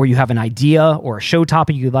or you have an idea or a show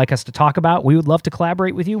topic you'd like us to talk about. We would love to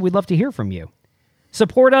collaborate with you. We'd love to hear from you.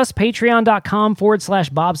 Support us,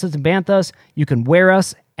 patreon.com/Bobsleds and Banthas. You can wear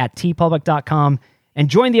us at tpublic.com and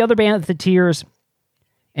join the other Bantha tiers.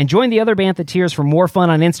 And join the other Bantha tiers for more fun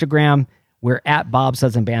on Instagram. We're at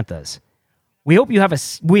Bobsleds and Banthas. We hope you've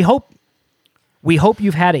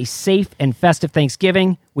had a safe and festive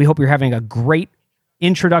Thanksgiving. We hope you're having a great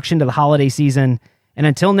introduction to the holiday season. And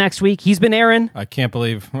until next week, he's been Aaron. I can't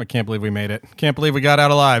believe we made it. Can't believe we got out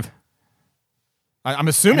alive. I'm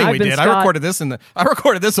assuming we did. Scott. I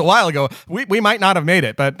recorded this a while ago. We might not have made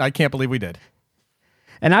it, but I can't believe we did.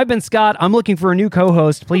 And I've been Scott. I'm looking for a new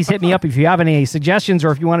co-host. Please hit me up if you have any suggestions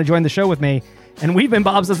or if you want to join the show with me. And we've been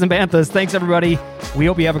Bobsleds and Banthas. Thanks, everybody. We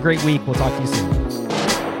hope you have a great week. We'll talk to you soon.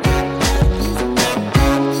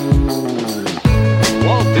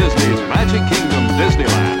 Walt Disney's Magic Kingdom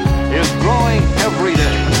Disneyland is growing every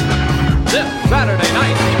day. This Saturday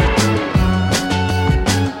night.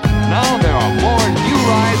 Now there are more new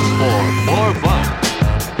rides for more fun.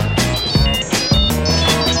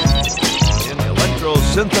 In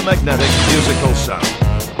electro-synthomagnetic musical sound.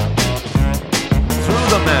 Through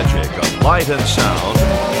the magic of light and sound.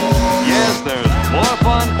 Yes, there's more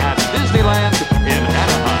fun at Disneyland in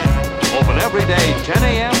Anaheim. Open every day, 10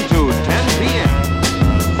 a.m. to 10 p.m.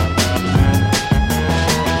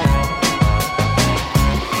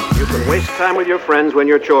 You can waste time with your friends when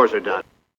your chores are done.